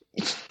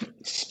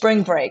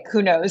spring break,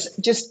 who knows,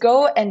 just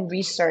go and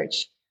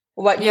research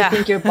what you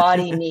think your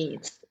body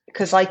needs.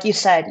 Because like you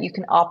said, you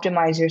can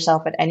optimize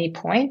yourself at any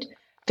point,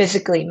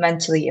 physically,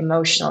 mentally,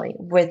 emotionally,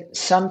 with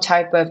some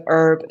type of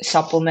herb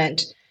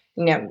supplement,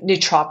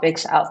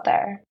 nootropics out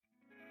there.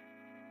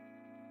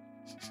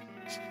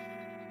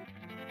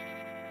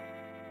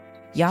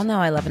 Y'all know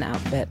I love an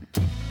outfit.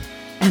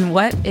 And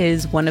what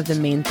is one of the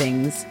main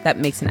things that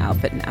makes an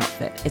outfit an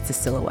outfit? It's a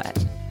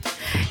silhouette.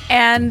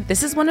 And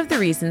this is one of the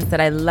reasons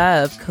that I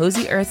love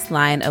Cozy Earth's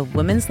line of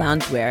women's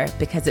loungewear,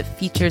 because it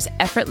features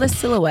effortless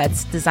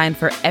silhouettes designed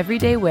for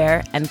everyday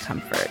wear and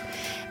comfort.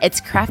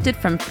 It's crafted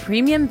from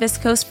premium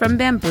viscose from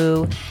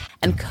bamboo,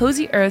 and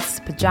Cozy Earth's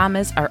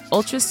pajamas are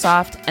ultra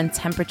soft and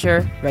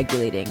temperature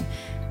regulating.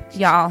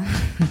 Y'all,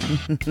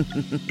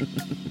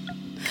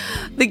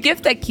 the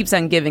gift that keeps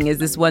on giving is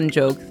this one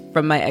joke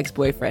from my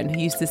ex-boyfriend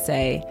who used to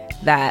say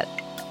that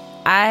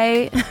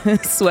I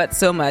sweat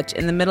so much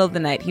in the middle of the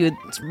night, he would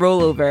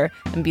roll over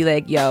and be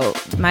like, yo,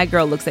 my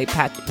girl looks like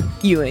Pat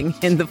Ewing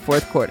in the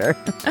fourth quarter.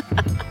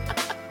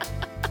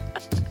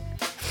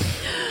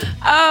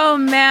 Oh,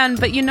 man.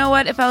 But you know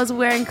what? If I was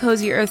wearing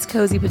Cozy Earth's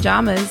cozy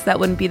pajamas, that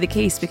wouldn't be the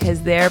case,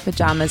 because their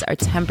pajamas are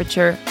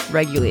temperature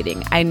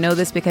regulating. I know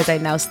this because I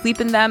now sleep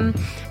in them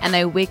and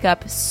I wake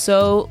up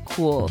so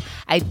cool.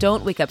 I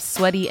don't wake up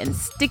sweaty and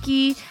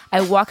sticky. I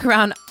walk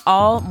around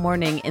all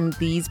morning in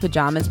these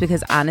pajamas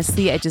because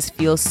honestly, I just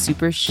feel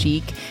super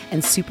chic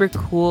and super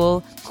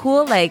cool.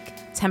 Cool like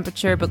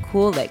temperature, but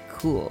cool like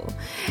cool.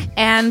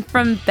 And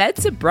from bed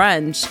to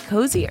brunch,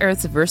 Cozy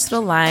Earth's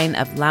versatile line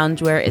of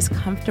loungewear is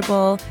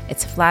comfortable,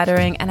 it's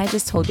flattering, and I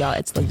just told y'all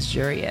it's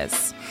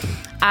luxurious.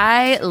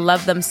 I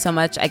love them so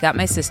much. I got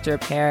my sister a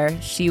pair.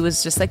 She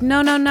was just like,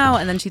 no.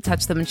 And then she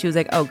touched them and she was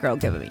like, oh, girl,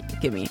 give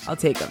me. I'll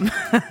take them.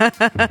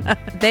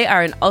 They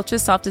are an ultra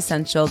soft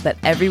essential that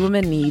every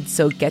woman needs.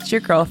 So get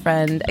your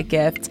girlfriend a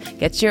gift.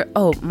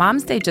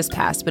 Mom's Day just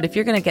passed. But if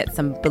you're going to get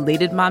some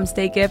belated Mom's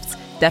Day gifts,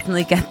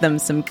 definitely get them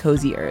some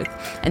Cozy Earth.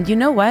 And you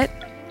know what?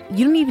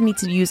 You don't even need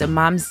to use a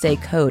Mom's Day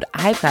code.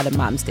 I've got a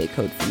Mom's Day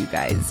code for you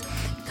guys.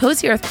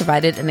 Cozy Earth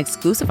provided an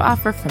exclusive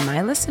offer for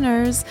my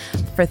listeners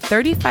for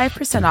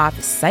 35% off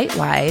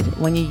site-wide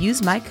when you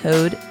use my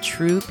code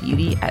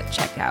TRUEBEAUTY at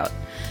checkout.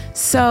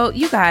 So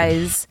you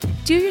guys,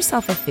 do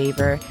yourself a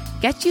favor,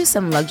 get you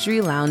some luxury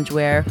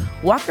loungewear,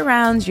 walk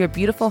around your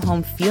beautiful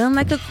home feeling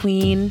like a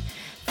queen,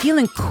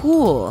 feeling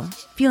cool,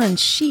 feeling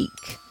chic,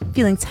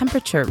 feeling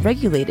temperature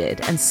regulated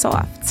and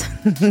soft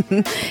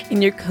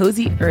in your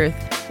Cozy Earth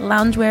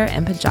loungewear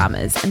and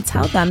pajamas, and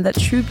tell them that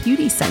True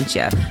Beauty sent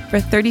you for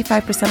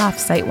 35% off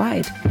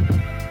site-wide.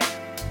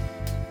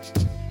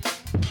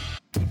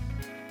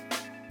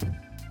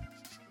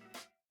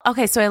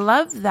 Okay, so I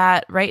love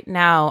that right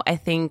now. I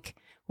think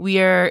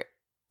we're,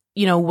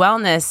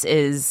 wellness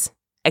is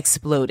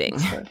exploding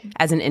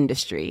as an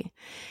industry.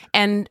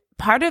 And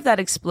part of that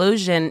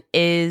explosion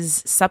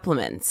is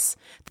supplements.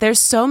 There's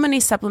so many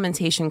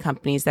supplementation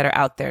companies that are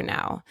out there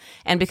now.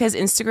 And because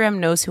Instagram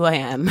knows who I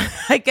am,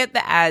 I get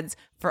the ads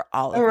for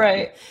all of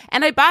them.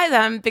 And I buy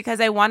them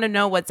because I want to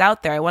know what's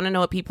out there. I want to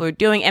know what people are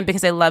doing, and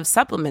because I love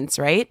supplements,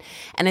 right?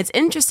 And it's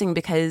interesting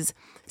because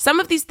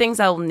some of these things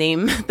I'll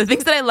name. The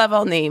things that I love,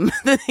 I'll name.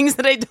 The things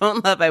that I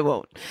don't love, I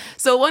won't.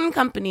 So one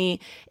company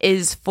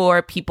is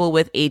for people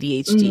with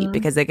ADHD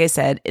because, like I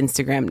said,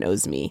 Instagram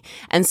knows me.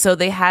 And so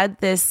they had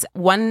this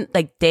one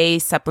day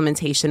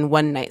supplementation,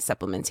 one night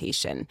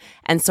supplementation.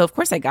 And so, of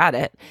course, I got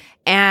it.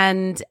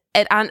 And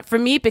for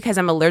me, because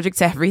I'm allergic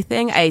to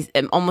everything, I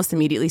almost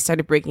immediately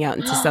started breaking out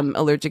into some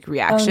allergic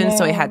reactions.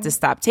 So I had to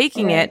stop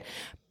taking it.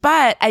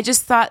 But I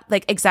just thought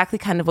exactly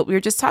kind of what we were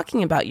just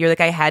talking about. You're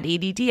like, I had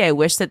ADD. I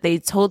wish that they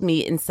told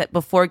me instead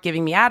before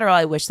giving me Adderall,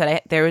 I wish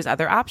that there was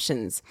other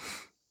options.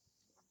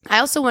 I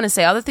also want to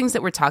say all the things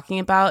that we're talking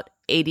about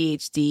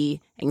ADHD,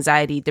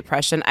 anxiety,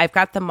 depression. I've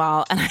got them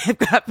all, and I've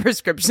got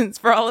prescriptions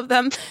for all of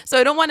them. So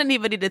I don't want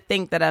anybody to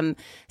think that I'm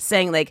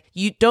saying like,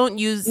 you don't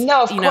use,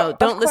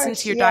 don't listen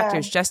to your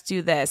doctors, just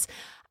do this.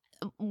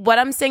 What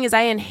I'm saying is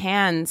I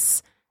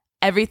enhance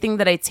everything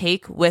that I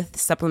take with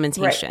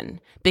supplementation,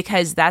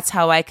 because that's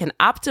how I can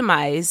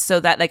optimize so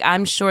that like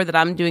I'm sure that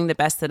I'm doing the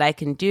best that I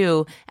can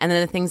do. And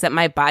then the things that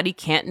my body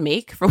can't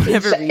make for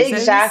whatever reason.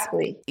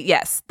 Exactly.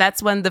 Yes.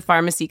 That's when the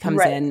pharmacy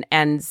comes in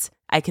and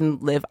I can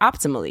live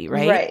optimally.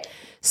 Right.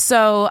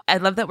 So I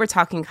love that we're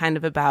talking kind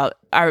of about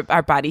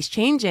our bodies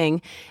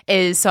changing.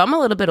 So I'm a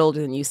little bit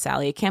older than you,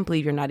 Sally. I can't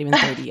believe you're not even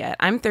 30 yet.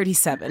 I'm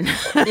 37.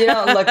 You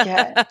don't look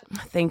it.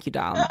 Thank you,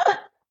 doll.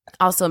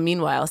 Also,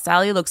 meanwhile,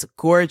 Sally looks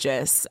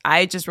gorgeous.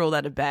 I just rolled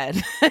out of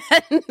bed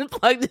and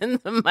plugged in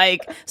the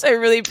mic. So I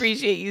really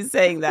appreciate you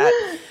saying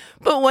that.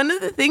 But one of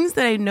the things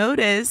that I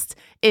noticed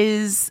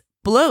is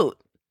bloat.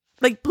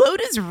 Like, bloat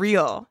is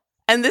real.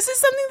 And this is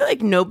something that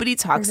like nobody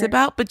talks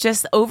about, but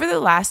just over the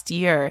last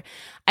year,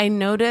 I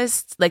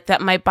noticed like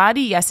that my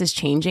body, yes, is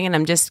changing and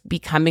I'm just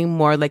becoming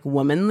more like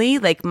womanly.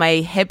 Like my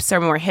hips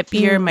are more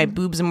hippier, my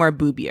boobs are more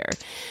boobier.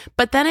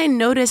 But then I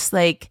noticed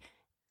like,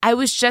 I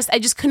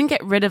just couldn't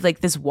get rid of like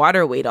this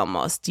water weight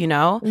almost,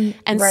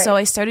 And so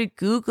I started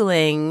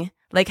Googling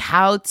like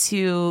how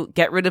to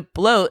get rid of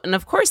bloat. And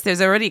of course,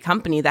 there's already a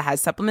company that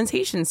has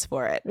supplementations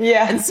for it.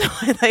 Yeah. And so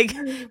I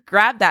like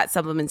grabbed that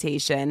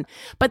supplementation.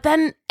 But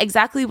then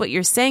exactly what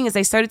you're saying is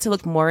I started to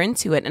look more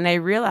into it. And I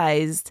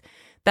realized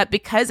that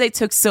because I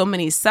took so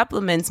many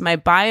supplements, my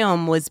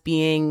biome was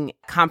being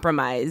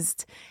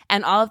compromised.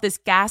 And all of this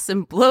gas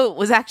and bloat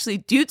was actually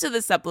due to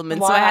the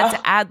supplements. Wow. So I had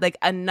to add like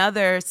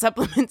another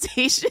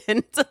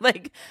supplementation to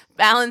like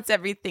balance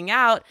everything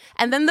out.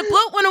 And then the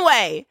bloat went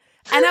away.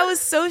 And I was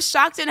so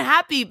shocked and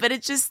happy. But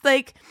it's just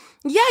like,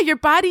 yeah, your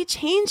body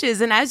changes.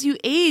 And as you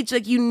age,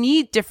 like you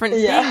need different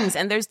things.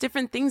 And there's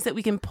different things that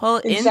we can pull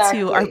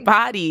into our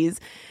bodies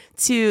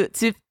to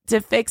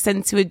fix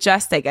and to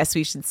adjust, I guess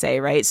we should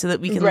say, right? So that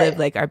we can live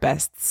like our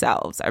best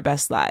selves, our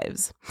best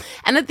lives.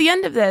 And at the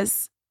end of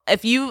this,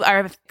 if you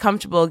are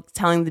comfortable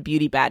telling the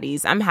beauty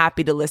baddies, I'm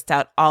happy to list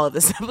out all of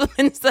the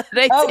supplements that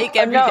I take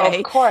every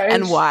day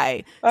and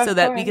why, so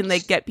that we can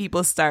like get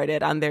people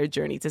started on their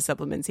journey to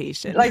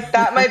supplementation. Like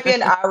that might be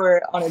an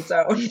hour on its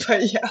own,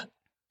 but yeah.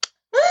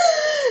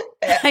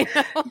 I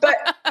know. But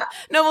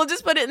no, we'll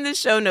just put it in the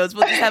show notes.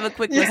 We'll just have a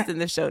quick list in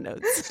the show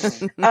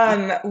notes.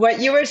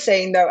 What you were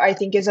saying though, I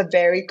think is a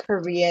very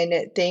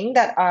Korean thing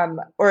that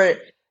or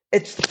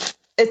it's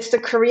the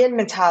Korean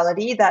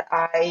mentality that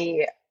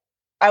I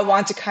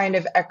want to kind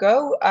of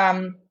echo.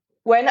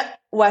 When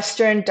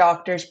Western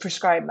doctors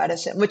prescribe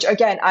medicine, which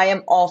again, I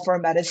am all for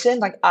medicine.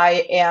 Like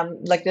I am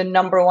like the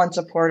number one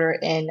supporter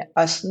in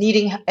us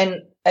needing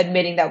and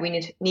admitting that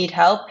we need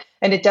help.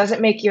 And it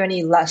doesn't make you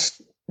any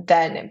less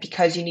than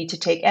because you need to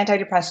take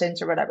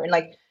antidepressants or whatever. And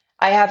like,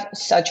 I have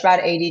such bad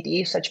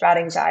ADD, such bad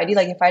anxiety.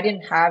 Like if I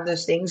didn't have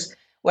those things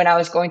when I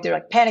was going through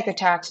like panic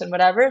attacks and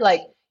whatever,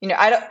 like,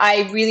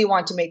 I really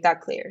want to make that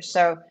clear.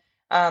 So,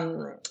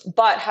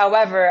 but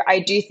however, I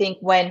do think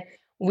when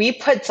we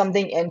put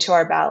something into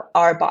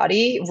our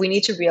body, we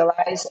need to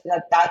realize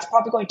that that's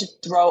probably going to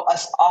throw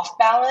us off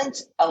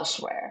balance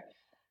elsewhere.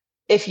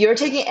 If you're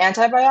taking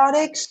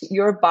antibiotics,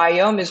 your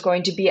biome is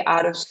going to be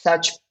out of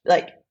such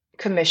like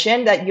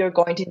commission that you're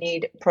going to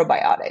need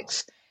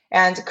probiotics.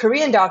 And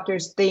Korean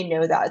doctors, they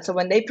know that. So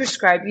when they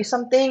prescribe you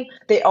something,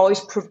 they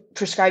always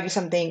prescribe you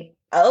something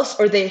else,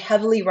 or they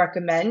heavily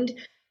recommend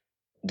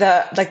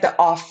the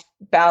off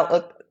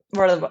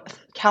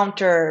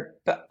counter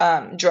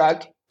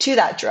drug to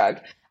that drug.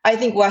 I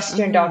think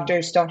Western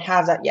doctors don't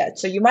have that yet.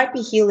 So you might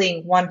be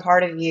healing one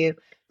part of you,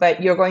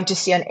 but you're going to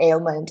see an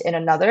ailment in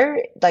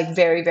another, like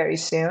very, very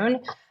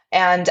soon.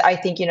 And I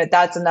think,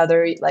 that's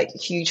another like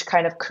huge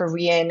kind of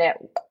Korean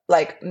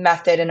like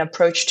method and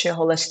approach to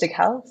holistic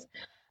health.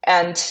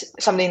 And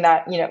something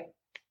that,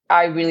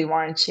 I really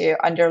wanted to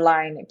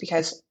underline,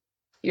 because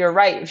you're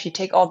right. If you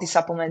take all these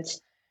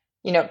supplements,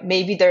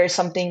 maybe there is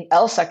something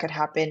else that could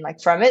happen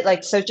like from it.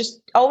 Like, so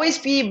just always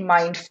be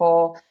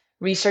mindful.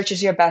 Research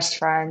is your best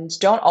friend.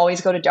 Don't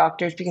always go to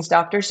doctors because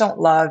doctors don't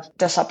love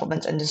the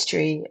supplements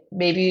industry.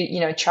 Maybe,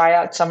 try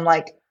out some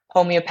like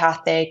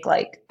homeopathic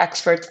like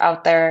experts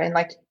out there and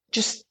like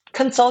just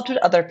consult with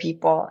other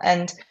people.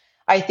 And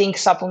I think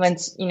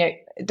supplements,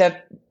 the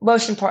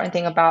most important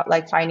thing about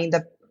like finding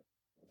the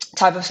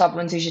type of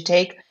supplements you should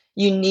take,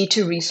 you need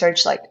to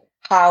research like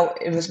how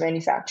it was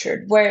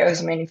manufactured, where it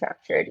was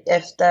manufactured,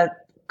 if the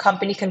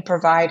company can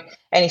provide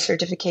any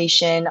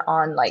certification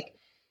on like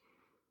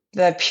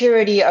the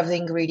purity of the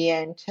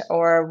ingredient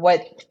or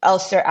what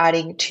else they're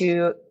adding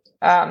to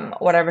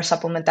whatever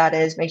supplement that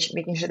is,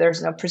 making sure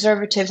there's no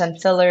preservatives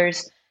and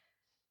fillers.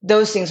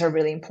 Those things are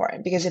really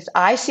important, because if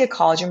I see a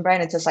collagen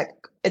brand, it's just like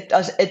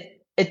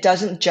it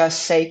doesn't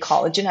just say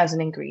collagen as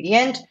an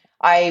ingredient.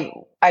 I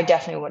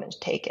definitely wouldn't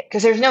take it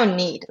because there's no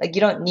need. Like,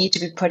 you don't need to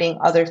be putting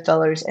other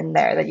fillers in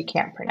there that you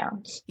can't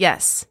pronounce.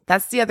 Yes,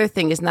 that's the other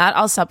thing, is not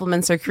all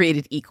supplements are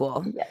created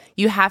equal. Yeah.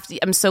 You have to,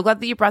 I'm so glad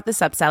that you brought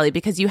this up, Sally,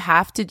 because you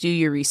have to do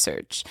your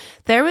research.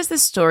 There was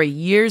this story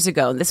years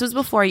ago, and this was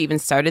before I even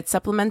started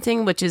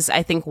supplementing, which is,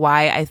 I think,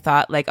 why I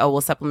thought like, oh,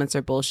 well, supplements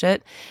are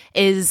bullshit,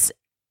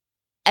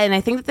 and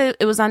I think that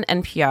it was on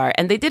NPR,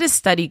 and they did a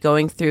study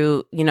going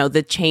through,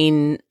 the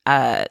chain,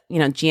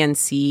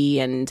 GNC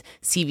and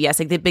CVS,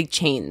 like the big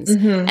chains,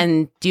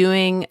 and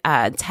doing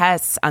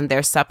tests on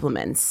their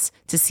supplements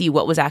to see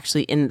what was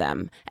actually in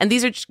them. And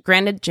these are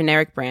granted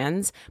generic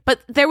brands,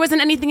 but there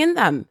wasn't anything in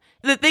them.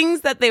 The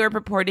things that they were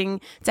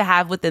purporting to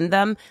have within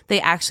them,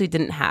 they actually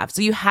didn't have.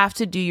 So you have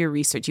to do your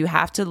research. You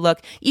have to look,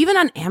 even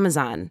on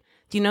Amazon,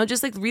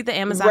 just like read the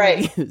Amazon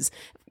reviews.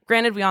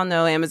 Granted, we all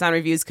know Amazon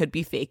reviews could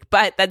be fake,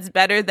 but that's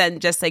better than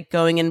just like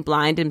going in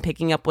blind and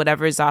picking up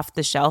whatever's off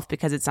the shelf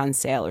because it's on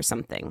sale or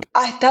something.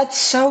 That's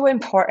so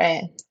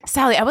important.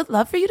 Sally, I would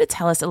love for you to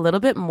tell us a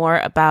little bit more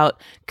about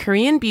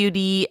Korean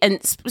beauty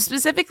and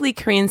specifically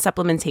Korean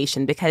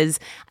supplementation, because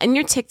in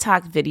your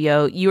TikTok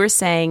video, you were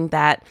saying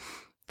that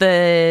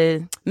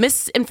the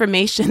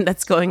misinformation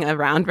that's going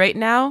around right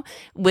now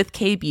with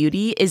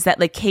K-beauty is that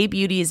like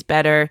K-beauty is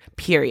better,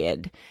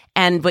 period.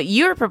 And what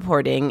you're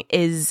purporting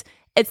is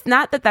it's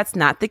not that that's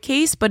not the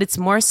case, but it's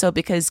more so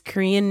because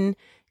Korean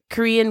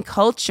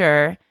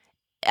culture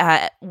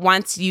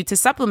wants you to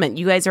supplement.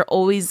 You guys are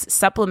always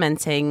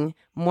supplementing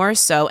more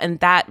so, and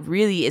that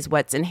really is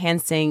what's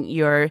enhancing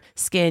your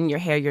skin, your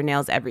hair, your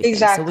nails, everything.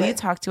 Exactly. So will you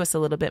talk to us a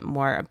little bit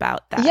more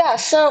about that? Yeah,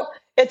 so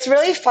it's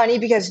really funny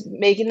because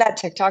making that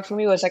TikTok for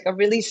me was like a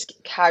really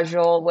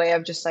casual way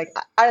of just like,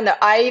 I don't know.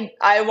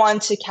 I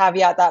want to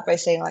caveat that by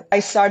saying like,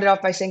 I started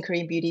off by saying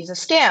Korean beauty is a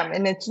scam,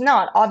 and it's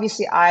not.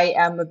 Obviously, I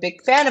am a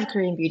big fan of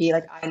Korean beauty.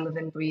 Like, I live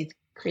and breathe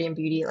Korean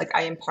beauty. Like,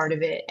 I am part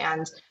of it.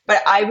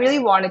 But I really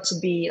wanted to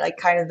be like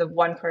kind of the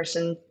one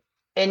person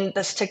in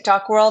this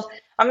TikTok world.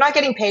 I'm not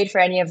getting paid for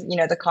any of,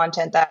 the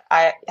content that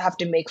I have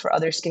to make for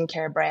other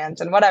skincare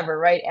brands and whatever,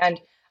 right? And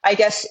I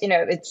guess,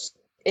 it's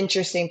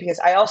interesting because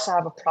I also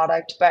have a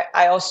product, but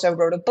I also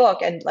wrote a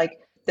book, and like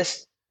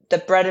the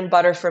bread and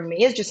butter for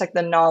me is just like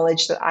the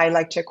knowledge that I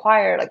like to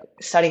acquire, like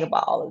studying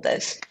about all of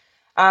this.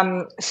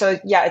 So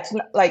yeah,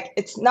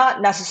 it's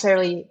not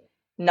necessarily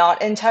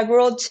not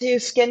integral to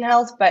skin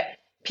health, but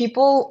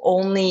people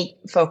only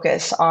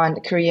focus on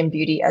Korean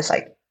beauty as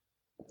like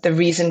the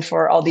reason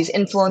for all these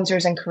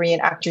influencers and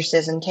Korean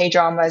actresses and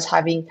K-dramas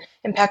having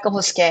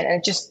impeccable skin,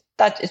 and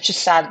it's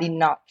just sadly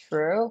not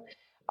true.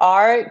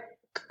 Our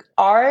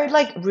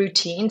like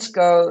routines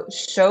go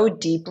so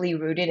deeply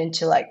rooted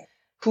into like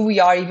who we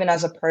are even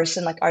as a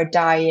person, like our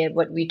diet,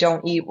 what we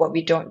don't eat, what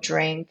we don't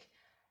drink,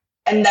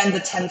 and then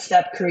the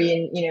 10-step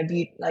Korean,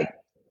 like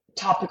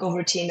topical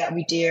routine that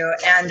we do,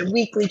 and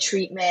weekly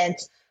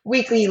treatments,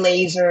 weekly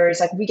lasers.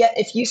 Like,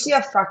 if you see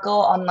a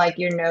freckle on like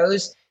your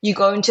nose, you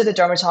go into the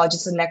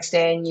dermatologist the next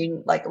day and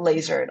you like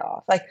laser it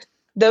off. Like,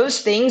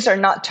 those things are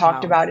not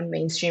talked about in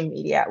mainstream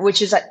media,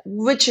 which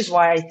is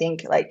why I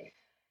think like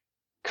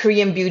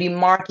Korean beauty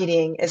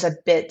marketing is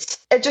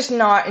it's just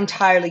not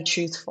entirely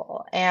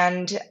truthful.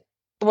 And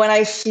when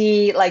I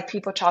see like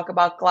people talk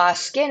about glass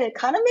skin, it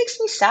kind of makes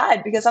me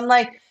sad because I'm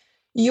like,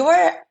 you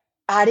are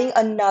adding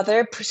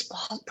another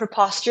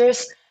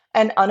preposterous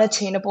and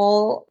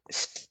unattainable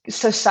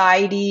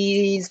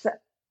society's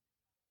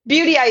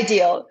beauty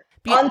ideal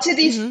onto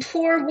these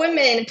poor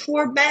women,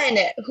 poor men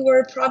who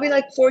are probably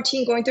like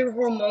 14 going through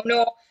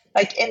hormonal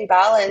like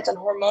imbalance and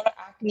hormonal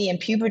acne and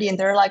puberty, and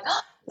they're like,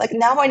 like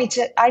now I need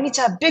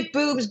to have big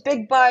boobs,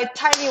 big butt,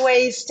 tiny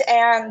waist,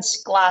 and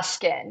glass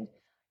skin.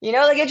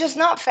 Like it's just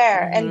not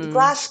fair. And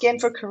glass skin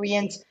for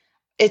Koreans,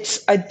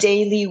 it's a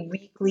daily,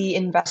 weekly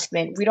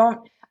investment.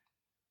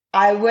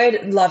 I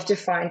would love to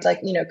find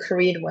like,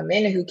 Korean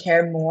women who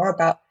care more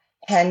about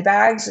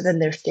handbags than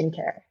their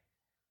skincare.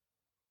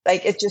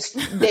 Like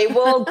they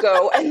will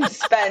go and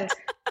spend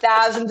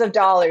thousands of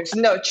dollars.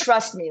 No,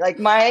 trust me. Like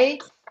my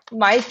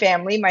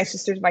family, my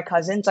sisters, my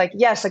cousins, like,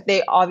 yes, like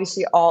they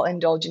obviously all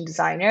indulge in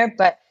designer,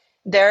 but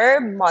their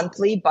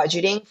monthly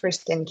budgeting for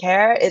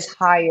skincare is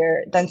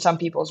higher than some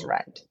people's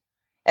rent.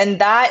 And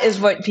that is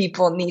what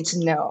people need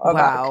to know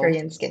about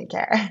Korean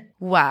skincare.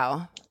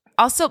 Wow.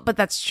 Also, but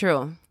that's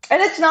true.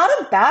 And it's not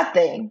a bad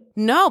thing.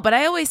 No, but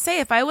I always say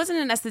if I wasn't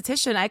an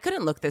esthetician, I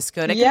couldn't look this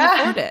good. I couldn't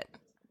afford it.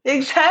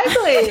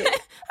 Exactly.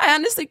 I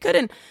honestly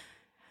couldn't.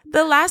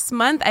 The last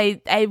month,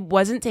 I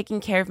wasn't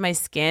taking care of my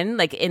skin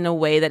like in a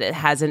way that it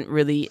hasn't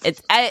really.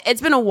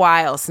 It's been a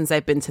while since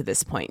I've been to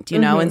this point,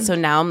 and so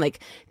now I'm like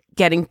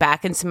getting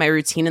back into my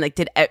routine and like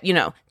did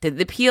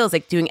the peels,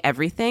 like doing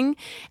everything,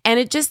 and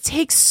it just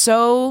takes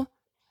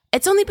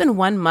it's only been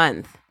 1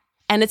 month,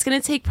 and it's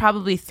gonna take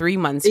probably 3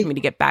 months for me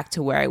to get back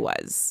to where I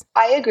was.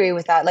 I agree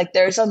with that. Like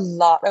there's a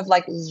lot of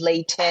like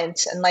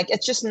latent and like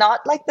it's just not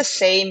like the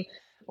same.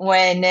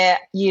 When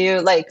you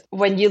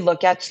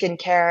look at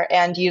skincare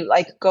and you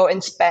like go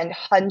and spend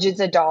hundreds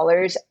of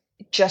dollars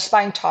just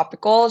buying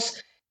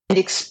topicals and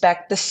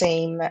expect the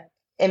same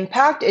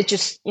impact, it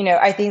just,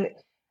 I think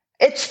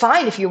it's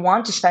fine if you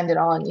want to spend it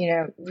on,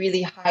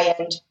 really high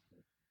end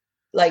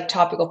like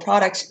topical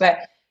products, but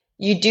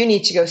you do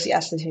need to go see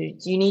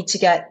estheticians. You need to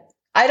get,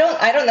 I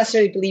don't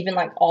necessarily believe in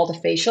like all the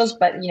facials,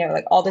 but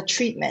like all the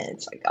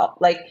treatments,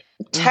 like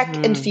tech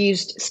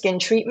infused skin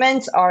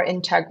treatments are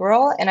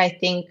integral. And I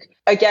think,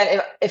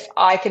 again, if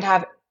I can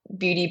have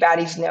beauty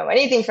baddies know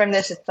anything from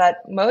this, it's that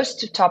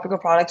most topical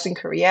products in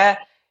Korea,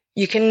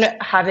 you can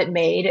have it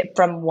made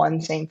from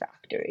one same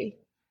factory.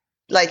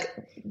 Like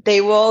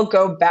they will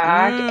go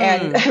back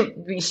and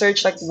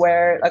research like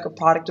where like a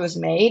product was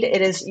made.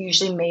 It is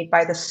usually made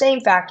by the same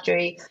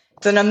factory.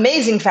 It's an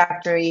amazing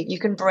factory. You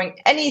can bring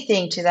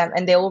anything to them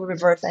and they will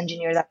reverse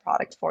engineer that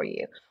product for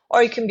you.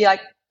 Or you can be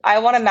like, I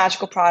want a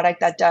magical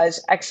product that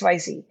does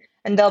XYZ.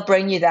 And they'll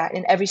bring you that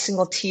in every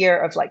single tier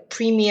of like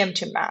premium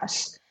to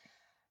mass.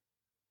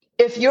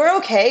 If you're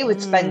okay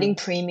with spending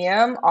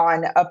premium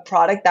on a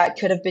product that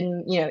could have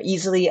been,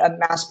 easily a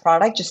mass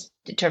product, just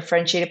to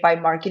differentiate it by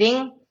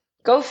marketing,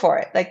 go for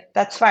it. Like,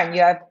 that's fine.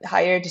 You have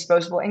higher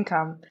disposable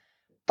income.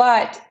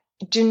 But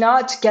do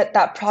not get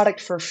that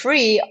product for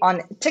free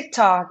on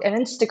TikTok and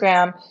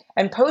Instagram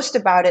and post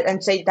about it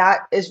and say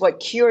that is what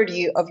cured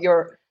you of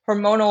your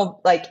hormonal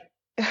like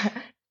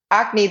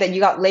acne that you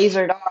got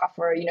lasered off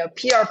or,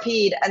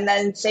 PRP'd, and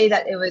then say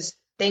that it was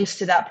thanks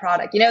to that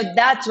product.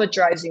 That's what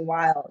drives me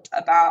wild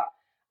about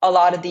a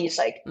lot of these,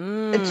 like,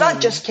 it's not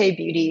just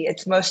K-beauty,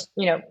 it's most,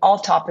 all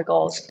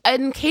topicals.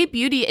 And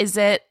K-beauty, is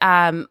it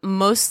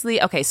mostly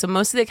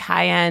like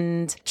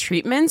high-end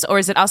treatments, or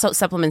is it also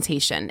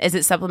supplementation? Is it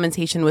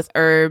supplementation with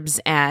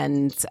herbs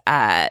and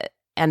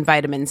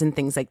vitamins and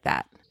things like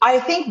that? I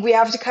think we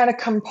have to kind of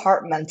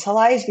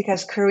compartmentalize,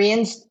 because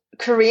Koreans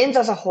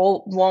as a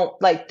whole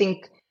won't like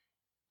think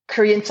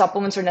Korean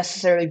supplements are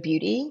necessarily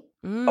beauty.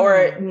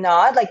 Or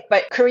not,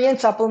 but Korean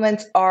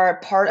supplements are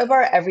part of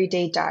our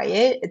everyday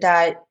diet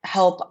that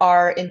help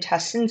our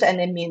intestines and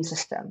immune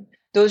system.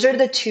 Those are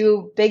the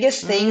two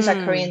biggest things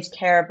that Koreans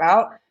care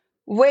about,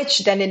 which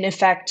then in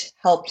effect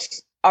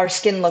helps our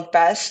skin look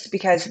best,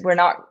 because we're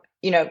not,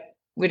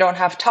 we don't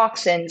have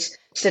toxins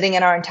sitting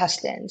in our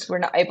intestines. We're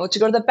not able to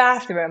go to the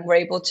bathroom. We're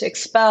able to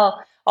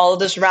expel all of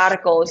those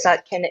radicals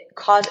that can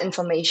cause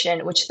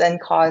inflammation, which then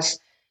cause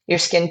your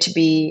skin to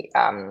be,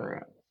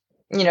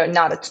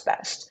 not its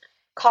best.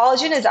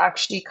 Collagen is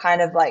actually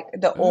kind of like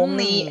the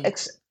only,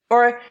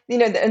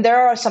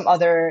 there are some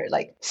other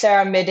like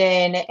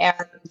ceramidin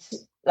and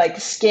like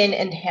skin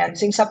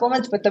enhancing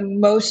supplements, but the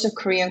most of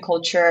Korean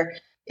culture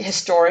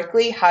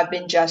historically have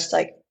been just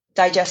like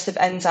digestive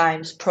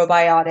enzymes,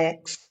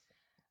 probiotics,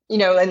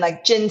 and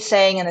like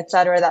ginseng and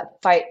etc.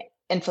 that fight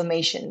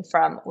inflammation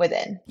from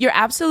within. You're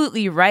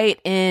absolutely right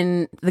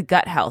in the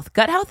gut health.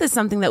 Gut health is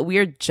something that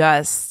we're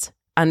just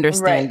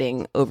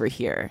understanding over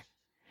here.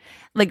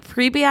 Like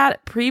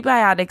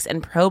prebiotics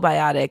and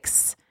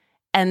probiotics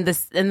and the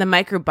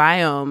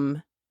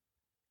microbiome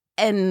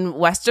and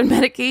Western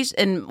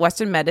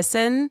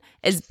medicine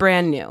is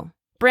brand new,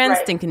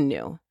 stinking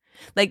new.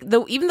 Like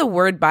even the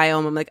word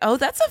biome, I'm like, oh,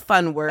 that's a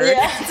fun word.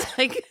 Yeah. It's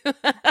like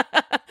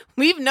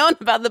we've known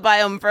about the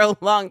biome for a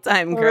long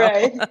time, girl.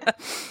 Right.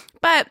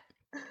 But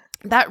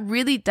that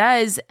really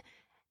does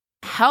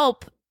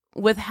help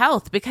with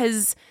health,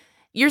 because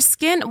your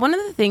skin, one of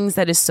the things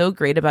that is so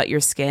great about your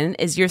skin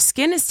is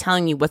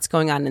telling you what's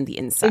going on in the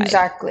inside.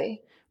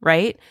 Exactly.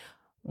 Right?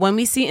 When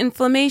we see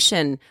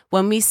inflammation,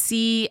 when we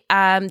see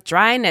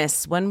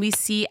dryness, when we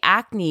see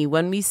acne,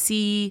 when we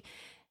see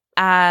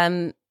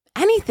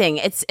anything,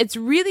 it's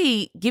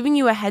really giving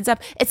you a heads up.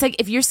 It's like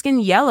if your skin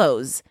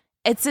yellows,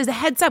 it's a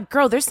heads up,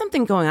 girl, there's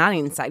something going on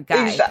inside,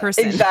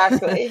 person.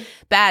 Exactly.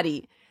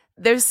 Baddie.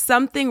 There's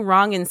something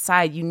wrong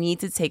inside. You need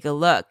to take a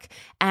look.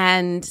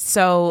 And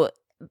so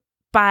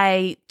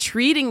by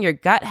treating your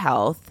gut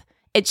health,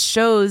 it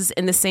shows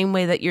in the same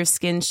way that your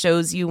skin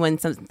shows you when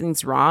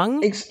something's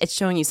wrong. It's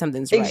showing you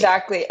something's right.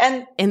 Exactly.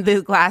 And in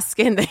the glass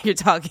skin that you're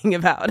talking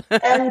about.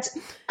 And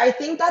I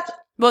think that's...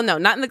 Well, no,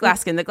 not in the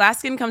glass skin. The glass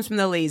skin comes from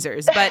the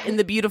lasers, but in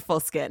the beautiful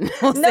skin.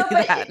 But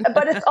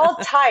it's all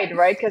tied,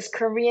 right? Because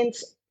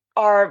Koreans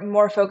are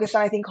more focused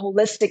on, I think,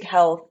 holistic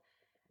health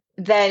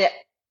than...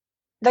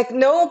 Like,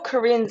 no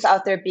Koreans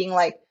out there being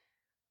like,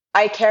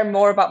 I care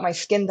more about my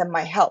skin than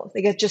my health.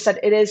 Like, it's just that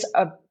it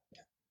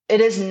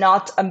is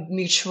not a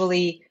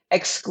mutually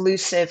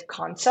exclusive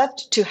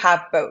concept to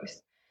have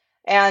both.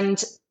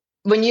 And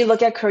when you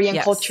look at Korean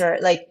culture,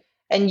 like,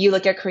 and you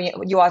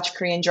watch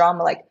Korean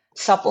drama, like,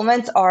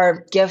 supplements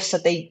are gifts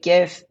that they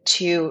give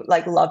to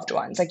like loved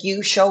ones. Like,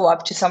 you show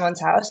up to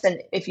someone's house,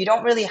 and if you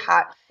don't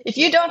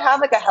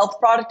have like a health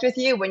product with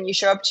you when you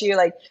show up to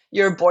like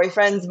your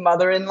boyfriend's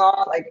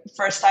mother-in-law, like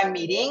first time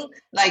meeting,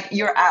 like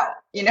you're out,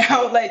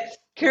 like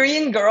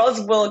Korean girls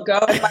will go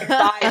and like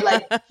buy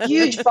like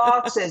huge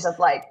boxes of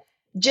like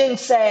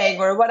ginseng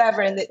or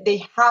whatever, and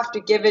they have to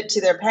give it to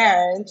their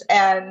parents.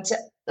 And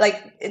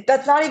like,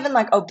 that's not even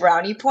like, oh,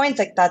 brownie points.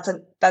 Like that's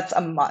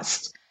a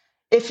must.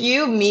 If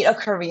you meet a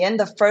Korean,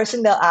 the first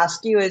thing they'll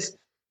ask you is,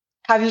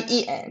 have you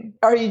eaten?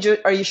 Are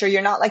you sure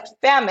you're not like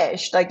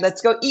famished? Like,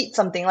 let's go eat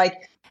something.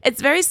 Like,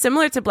 It's very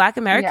similar to Black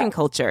American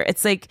culture.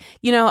 It's like,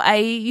 you know, I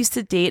used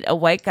to date a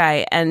white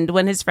guy, and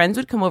when his friends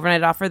would come over and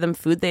I'd offer them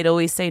food, they'd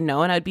always say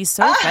no, and I'd be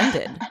so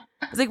offended.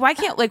 I was like,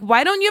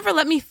 why don't you ever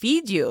let me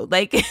feed you?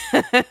 Like,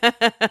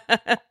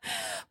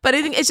 but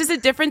I think it's just a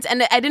difference.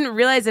 And I didn't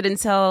realize it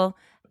until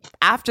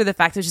after the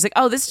fact. It was just like,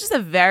 oh, this is just a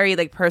very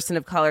like person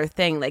of color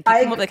thing. Like, you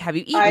come up, like, have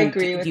you eaten? I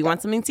agree do you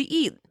want something to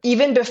eat?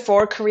 Even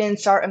before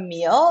Koreans start a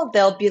meal,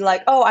 they'll be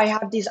like, oh, I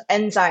have these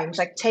enzymes,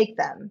 like take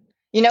them.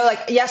 You know,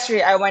 like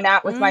yesterday I went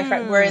out with my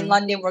friend. We're in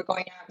London, we're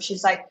going out.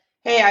 She's like,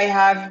 hey, I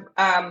have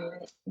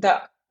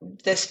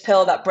this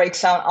pill that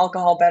breaks down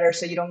alcohol better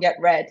so you don't get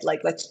red. Like,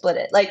 let's split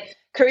it. Like,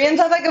 Koreans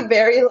have like a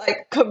very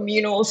like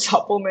communal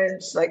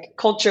supplements like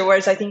culture,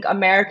 whereas I think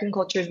American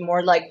culture is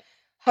more like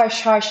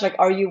hush hush, like,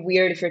 are you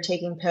weird if you're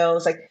taking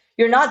pills? Like,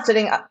 you're not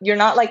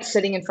like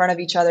sitting in front of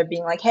each other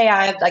being like, hey,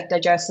 I have like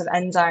digestive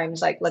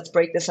enzymes, like let's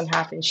break this in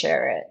half and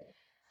share it.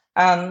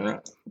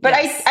 But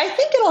yes. I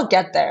think it'll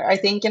get there. I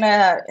think in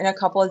a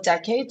couple of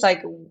decades,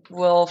 like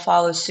we'll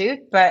follow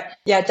suit. But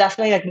yeah,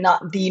 definitely like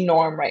not the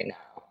norm right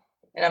now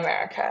in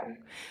America.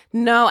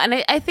 No,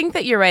 and I think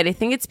that you're right. I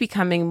think it's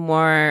becoming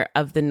more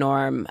of the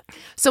norm.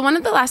 So one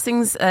of the last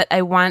things that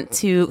I want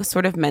to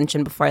sort of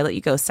mention before I let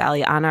you go,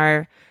 Sally, on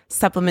our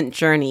supplement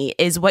journey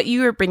is what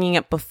you were bringing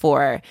up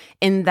before,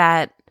 in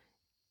that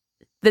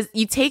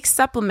you take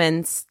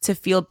supplements to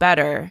feel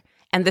better,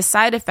 and the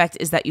side effect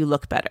is that you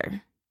look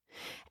better.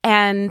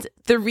 And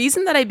the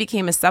reason that I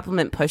became a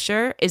supplement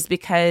pusher is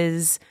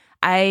because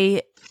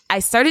I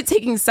started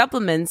taking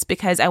supplements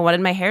because I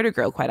wanted my hair to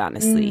grow, quite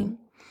honestly.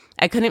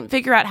 I couldn't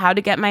figure out how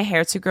to get my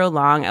hair to grow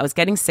long. I was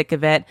getting sick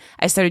of it.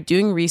 I started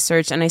doing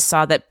research, and I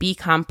saw that B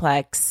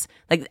complex,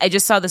 like I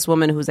just saw this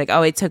woman who was like,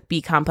 oh, I took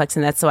B complex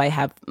and that's why I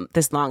have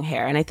this long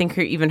hair. And I think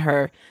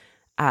her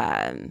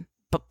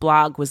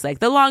blog was like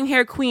the long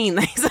hair queen,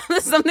 like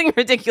something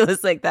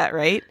ridiculous like that,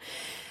 right?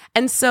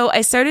 And so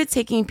I started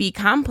taking B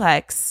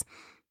complex,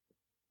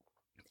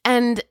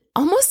 and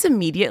almost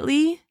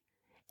immediately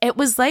it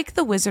was like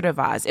the Wizard of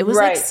Oz. It was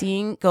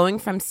like going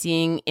from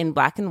seeing in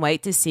black and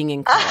white to seeing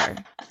in color.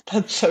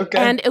 That's so good.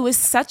 And it was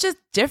such a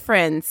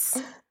difference,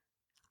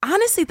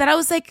 honestly, that I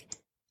was like,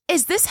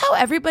 is this how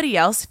everybody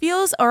else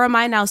feels, or am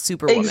I now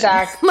Superwoman?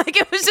 Exactly. Like,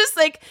 it was just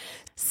like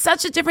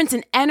such a difference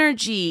in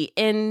energy,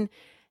 in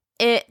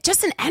it,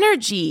 just an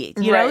energy,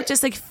 you know,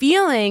 just like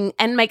feeling,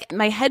 and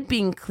my head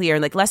being clear,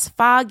 like less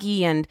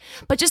foggy,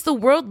 but just the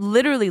world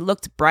literally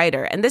looked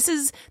brighter. And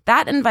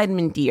that and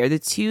vitamin D are the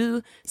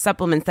two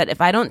supplements that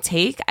if I don't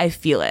take, I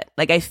feel it.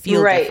 Like I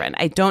feel different.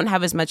 I don't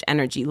have as much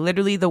energy.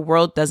 Literally the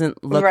world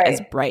doesn't look as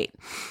bright.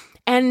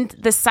 And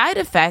the side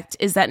effect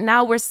is that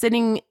now we're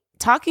sitting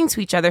talking to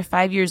each other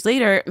 5 years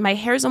later, my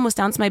hair's almost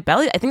down to my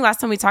belly. I think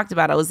last time we talked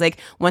about it, I was like,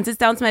 once it's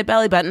down to my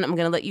belly button, I'm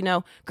going to let you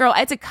know. Girl, I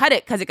had to cut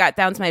it because it got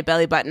down to my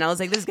belly button. I was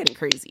like, this is getting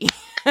crazy.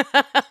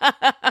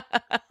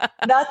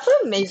 That's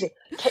amazing.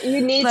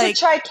 You need to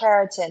try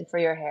keratin for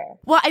your hair.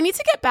 Well, I need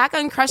to get back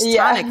on Crush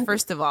Tonic,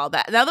 first of all.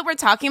 Now that we're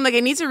talking, like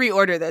I need to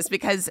reorder this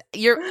because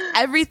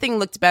everything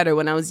looked better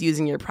when I was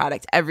using your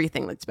product.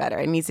 Everything looked better.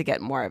 I need to get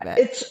more of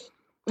it.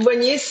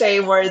 When you say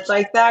words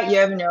like that, you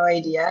have no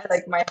idea.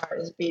 Like my heart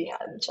is beating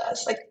out of the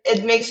chest. Like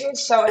it makes me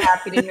so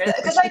happy to hear that.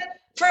 Because like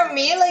for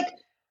me, like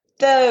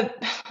the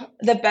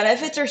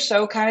benefits are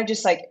so kind of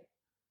just like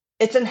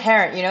it's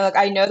inherent, you know, like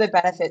I know the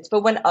benefits.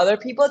 But when other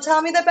people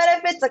tell me the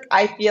benefits, like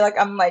I feel like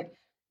I'm like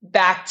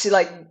back to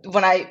like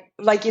when I,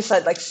 like you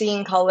said, like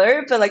seeing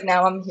color, but like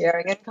now I'm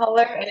hearing in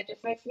color, and it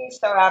just makes me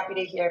so happy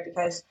to hear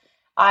because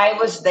I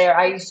was there.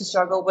 I used to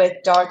struggle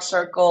with dark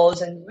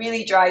circles and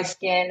really dry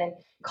skin, and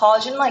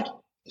collagen like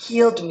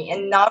healed me.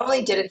 And not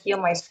only did it heal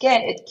my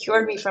skin, it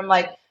cured me from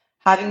like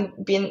having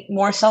been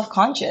more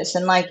self-conscious.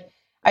 And like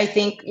I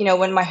think, you know,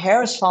 when my hair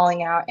was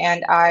falling out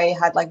and I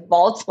had like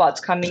bald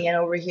spots coming in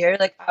over here,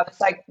 like I was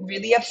like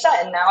really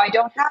upset, and now I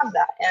don't have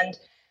that. And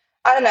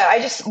I don't know, I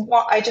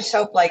just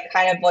hope like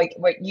kind of like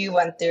what you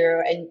went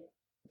through and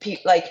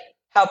like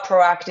how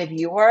proactive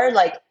you were,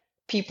 like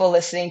people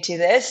listening to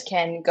this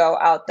can go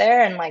out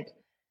there and like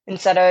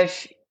instead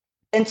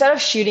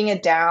of shooting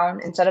it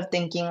down, instead of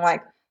thinking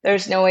like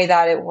there's no way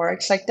that it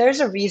works. Like there's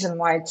a reason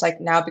why it's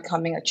like now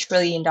becoming $1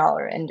 trillion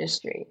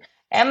industry.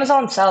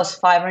 Amazon sells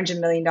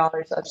 $500 million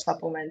of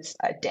supplements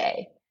a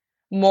day,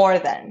 more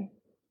than.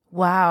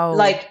 Wow.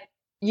 Like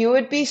you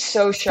would be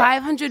so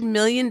shocked. $500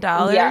 million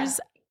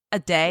a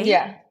day?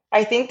 Yeah.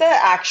 I think the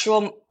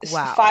actual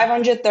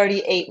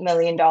 $538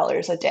 million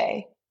a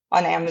day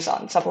on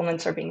Amazon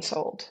supplements are being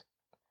sold.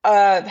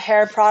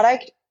 Hair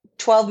product,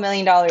 $12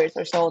 million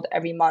are sold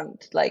every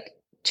month, like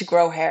to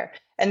grow hair.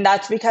 And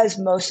that's because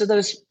most of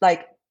those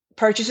like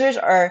purchasers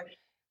are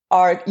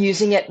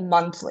using it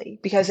monthly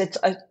because it's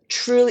a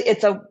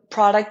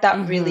product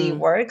that really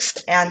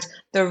works. And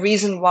the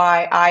reason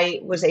why I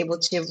was able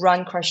to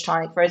run Crush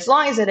Tonic for as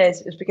long as it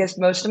is because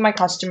most of my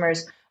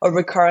customers are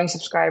recurring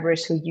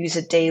subscribers who use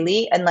it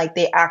daily and like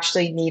they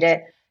actually need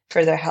it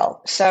for their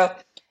health. So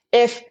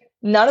if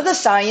none of the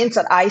science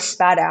that I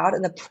spat out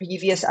in the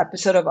previous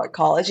episode about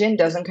collagen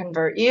doesn't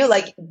convert you,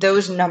 like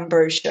those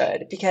numbers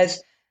should,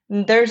 because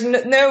there's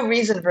no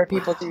reason for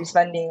people to be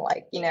spending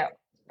like,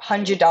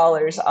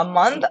 $100 a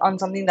month on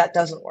something that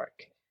doesn't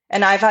work.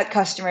 And I've had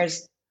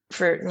customers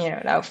for,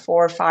 now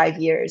 4 or 5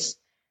 years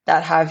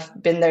that have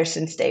been there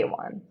since day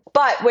one.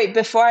 But wait,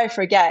 before I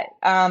forget,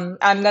 I'm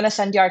going to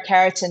send you our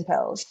keratin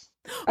pills.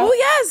 Oh,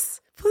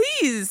 yes,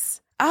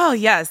 please. Oh,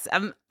 yes.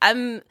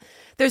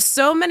 There's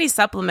so many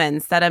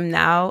supplements that I'm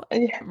now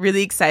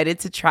really excited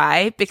to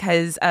try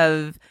because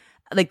of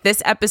like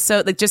this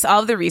episode, like just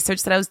all of the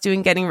research that I was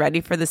doing getting ready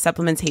for the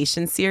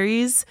supplementation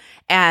series.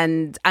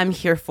 And I'm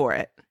here for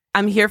it.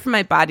 I'm here for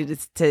my body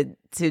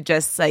to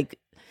just like,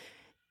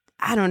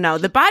 I don't know.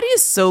 The body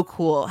is so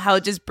cool how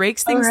it just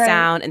breaks things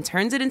down and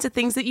turns it into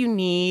things that you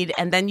need.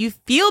 And then you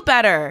feel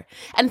better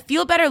and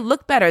feel better,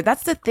 look better.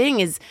 That's the thing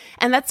is,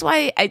 and that's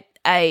why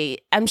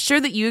I'm sure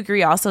that you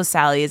agree also,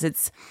 Sally, is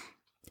it's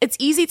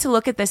easy to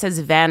look at this as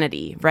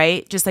vanity,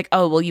 right? Just like,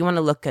 oh, well, you want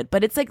to look good.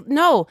 But it's like,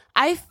 no,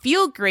 I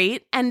feel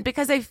great. And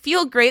because I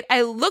feel great,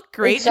 I look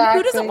great. Exactly. And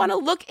who doesn't want to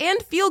look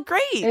and feel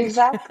great?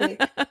 Exactly.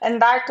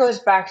 And that goes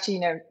back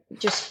to,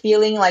 just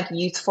feeling like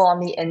youthful on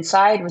the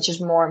inside, which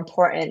is more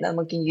important than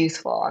looking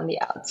youthful on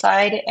the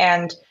outside.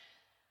 And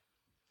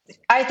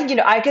I think,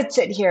 I could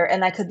sit here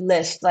and I could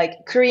list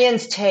like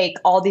Koreans take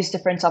all these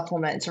different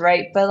supplements,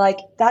 right? But like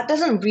that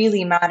doesn't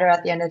really matter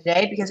at the end of the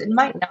day because it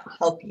might not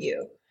help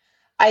you.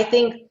 I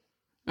think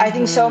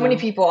so many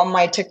people on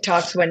my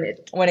TikToks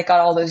when it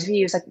got all those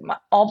views, like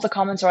all the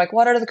comments are like,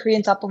 "What are the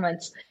Korean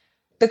supplements?"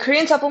 The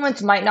Korean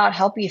supplements might not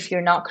help you if you're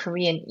not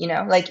Korean.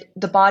 Like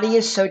the body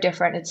is so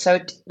different. It's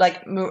so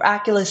like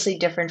miraculously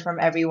different from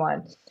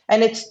everyone,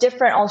 and it's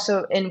different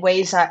also in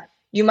ways that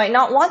you might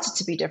not want it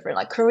to be different.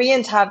 Like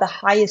Koreans have the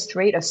highest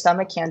rate of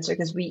stomach cancer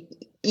because we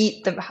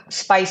eat the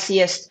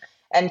spiciest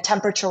and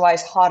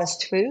temperature-wise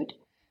hottest foods.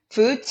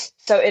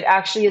 So it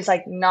actually is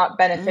like not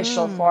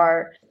beneficial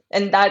for.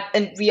 And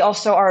we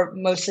also are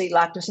mostly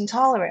lactose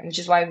intolerant, which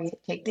is why we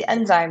take the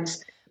enzymes.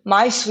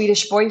 My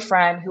Swedish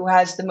boyfriend, who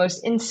has the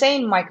most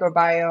insane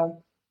microbiome,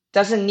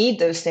 doesn't need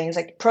those things.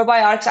 Like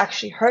probiotics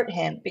actually hurt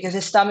him because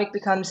his stomach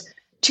becomes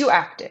too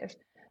active,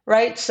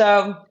 right?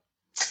 So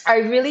I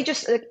really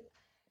just,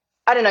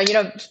 I don't know,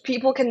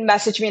 people can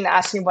message me and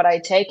ask me what I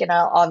take and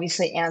I'll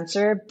obviously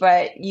answer,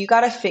 but you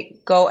got to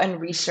go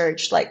and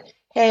research like,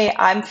 hey,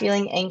 I'm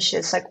feeling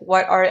anxious. Like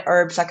what are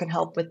herbs that can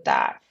help with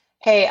that?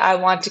 Hey, I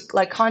want to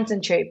like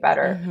concentrate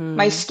better. Mm-hmm.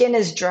 My skin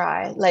is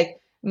dry. Like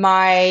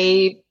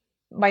my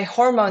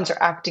hormones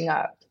are acting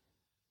up.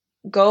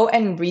 Go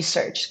and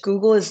research.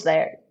 Google is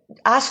there.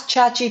 Ask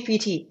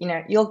ChatGPT.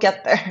 You'll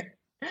get there.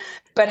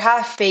 But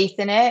have faith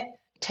in it.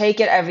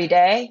 Take it every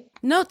day.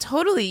 No,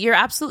 totally. You're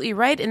absolutely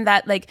right in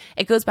that, like,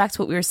 it goes back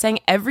to what we were saying.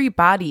 Every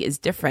body is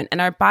different, and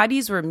our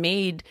bodies were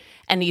made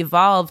and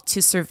evolved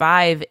to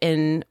survive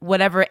in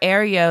whatever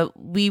area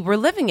we were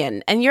living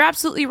in. And you're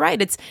absolutely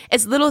right.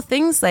 It's little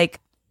things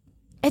like,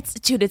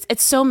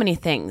 it's so many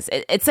things.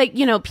 It's like,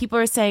 people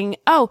are saying,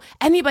 oh,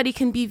 anybody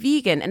can be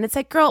vegan. And it's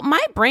like, girl, my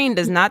brain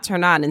does not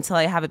turn on until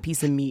I have a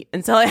piece of meat,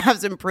 until I have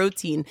some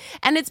protein.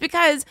 And it's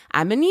because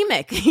I'm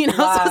anemic, So it's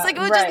like,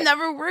 it would just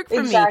never work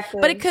for me.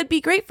 But it could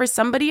be great for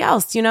somebody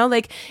else,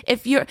 Like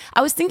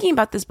I was thinking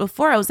about this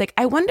before. I was like,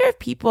 I wonder if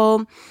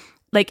people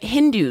like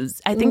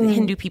Hindus, I think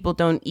Hindu people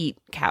don't eat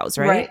cows,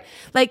 right?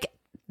 Like,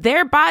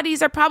 their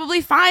bodies are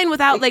probably fine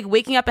without like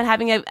waking up and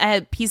having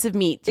a piece of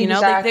meat,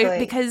 Exactly. like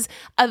because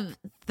of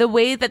the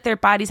way that their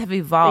bodies have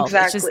evolved.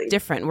 Exactly. It's just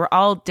different. We're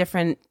all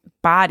different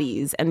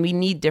bodies and we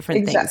need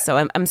different things.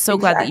 So I'm so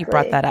glad that you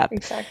brought that up.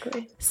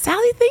 Exactly.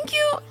 Sally, thank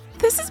you.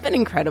 This has been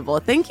incredible.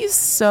 Thank you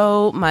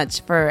so much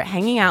for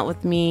hanging out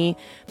with me,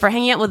 for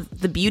hanging out with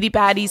the beauty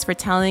baddies, for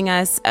telling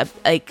us,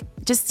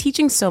 just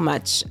teaching so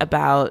much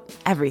about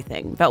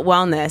everything, about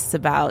wellness,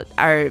 about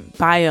our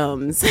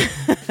biomes.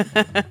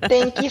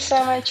 Thank you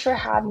so much for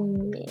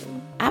having me.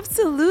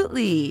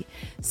 Absolutely.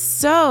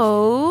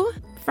 So,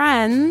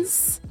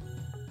 friends,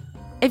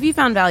 if you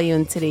found value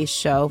in today's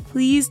show,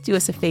 please do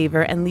us a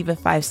favor and leave a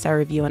 5-star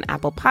review on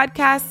Apple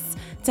Podcasts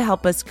to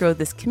help us grow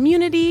this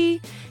community.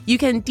 You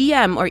can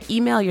DM or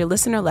email your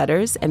listener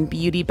letters and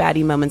beauty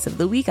baddie moments of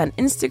the week on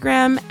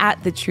Instagram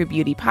at the True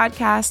Beauty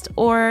Podcast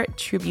or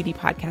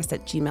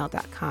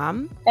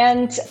truebeautypodcast@gmail.com.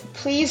 And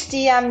please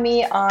DM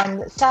me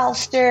on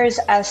Salsters,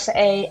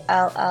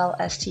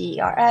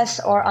 SALLSTERS,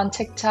 or on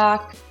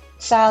TikTok,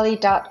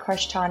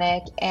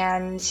 sally.crushtonic,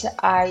 and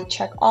I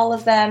check all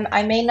of them.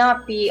 I may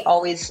not be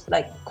always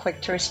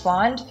quick to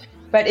respond,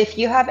 but if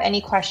you have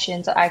any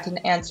questions I can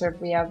answer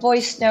via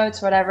voice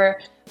notes, whatever.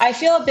 I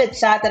feel a bit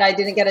sad that I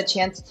didn't get a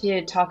chance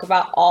to talk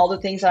about all the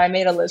things that I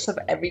made a list of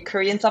every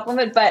Korean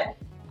supplement, but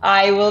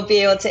I will be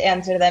able to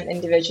answer them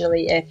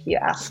individually if you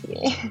ask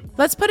me.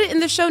 Let's put it in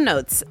the show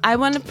notes. I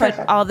want to put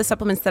all the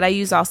supplements that I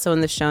use also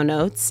in the show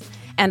notes.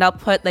 And I'll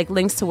put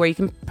links to where you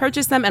can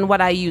purchase them and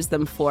what I use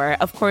them for.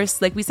 Of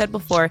course, like we said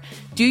before,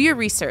 do your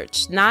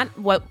research. Not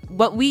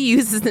what we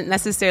use isn't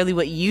necessarily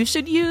what you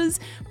should use,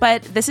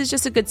 but this is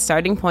just a good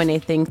starting point, I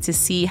think, to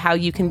see how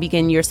you can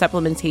begin your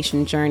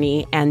supplementation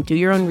journey and do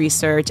your own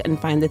research and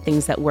find the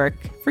things that work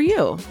for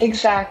you.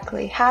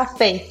 Exactly. Have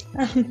faith.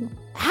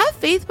 have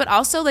faith, but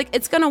also like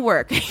it's gonna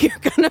work. You're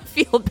gonna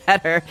feel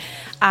better.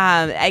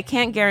 I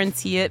can't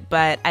guarantee it,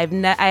 but I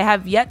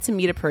have yet to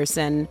meet a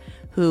person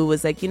who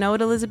was like, you know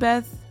what,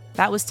 Elizabeth,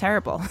 that was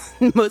terrible.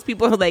 Most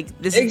people are like,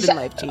 this has been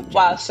life-changing.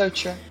 Wow, so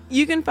true.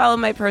 You can follow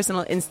my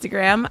personal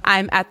Instagram.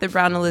 I'm at the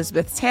Brown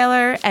Elizabeth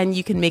Taylor, and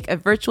you can make a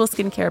virtual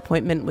skincare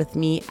appointment with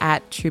me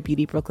at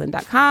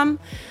truebeautybrooklyn.com.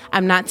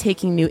 I'm not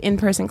taking new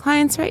in-person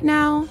clients right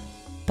now,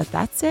 but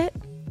that's it.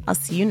 I'll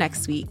see you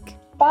next week.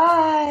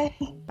 Bye.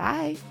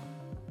 Bye.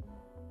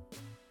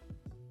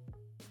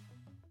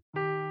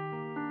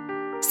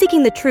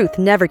 Seeking the truth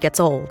never gets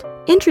old.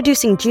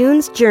 Introducing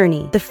June's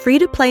Journey, the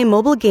free-to-play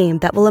mobile game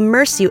that will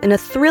immerse you in a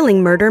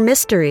thrilling murder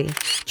mystery.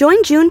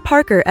 Join June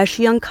Parker as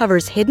she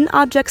uncovers hidden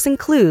objects and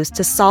clues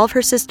to solve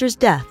her sister's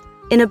death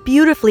in a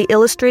beautifully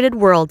illustrated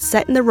world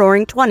set in the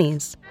Roaring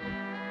 '20s.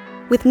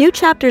 With new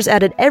chapters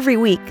added every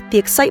week, the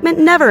excitement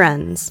never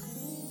ends.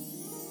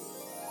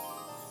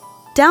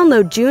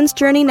 Download June's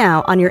Journey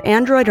now on your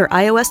Android or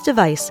iOS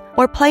device,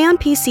 or play on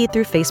PC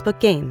through Facebook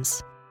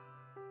Games.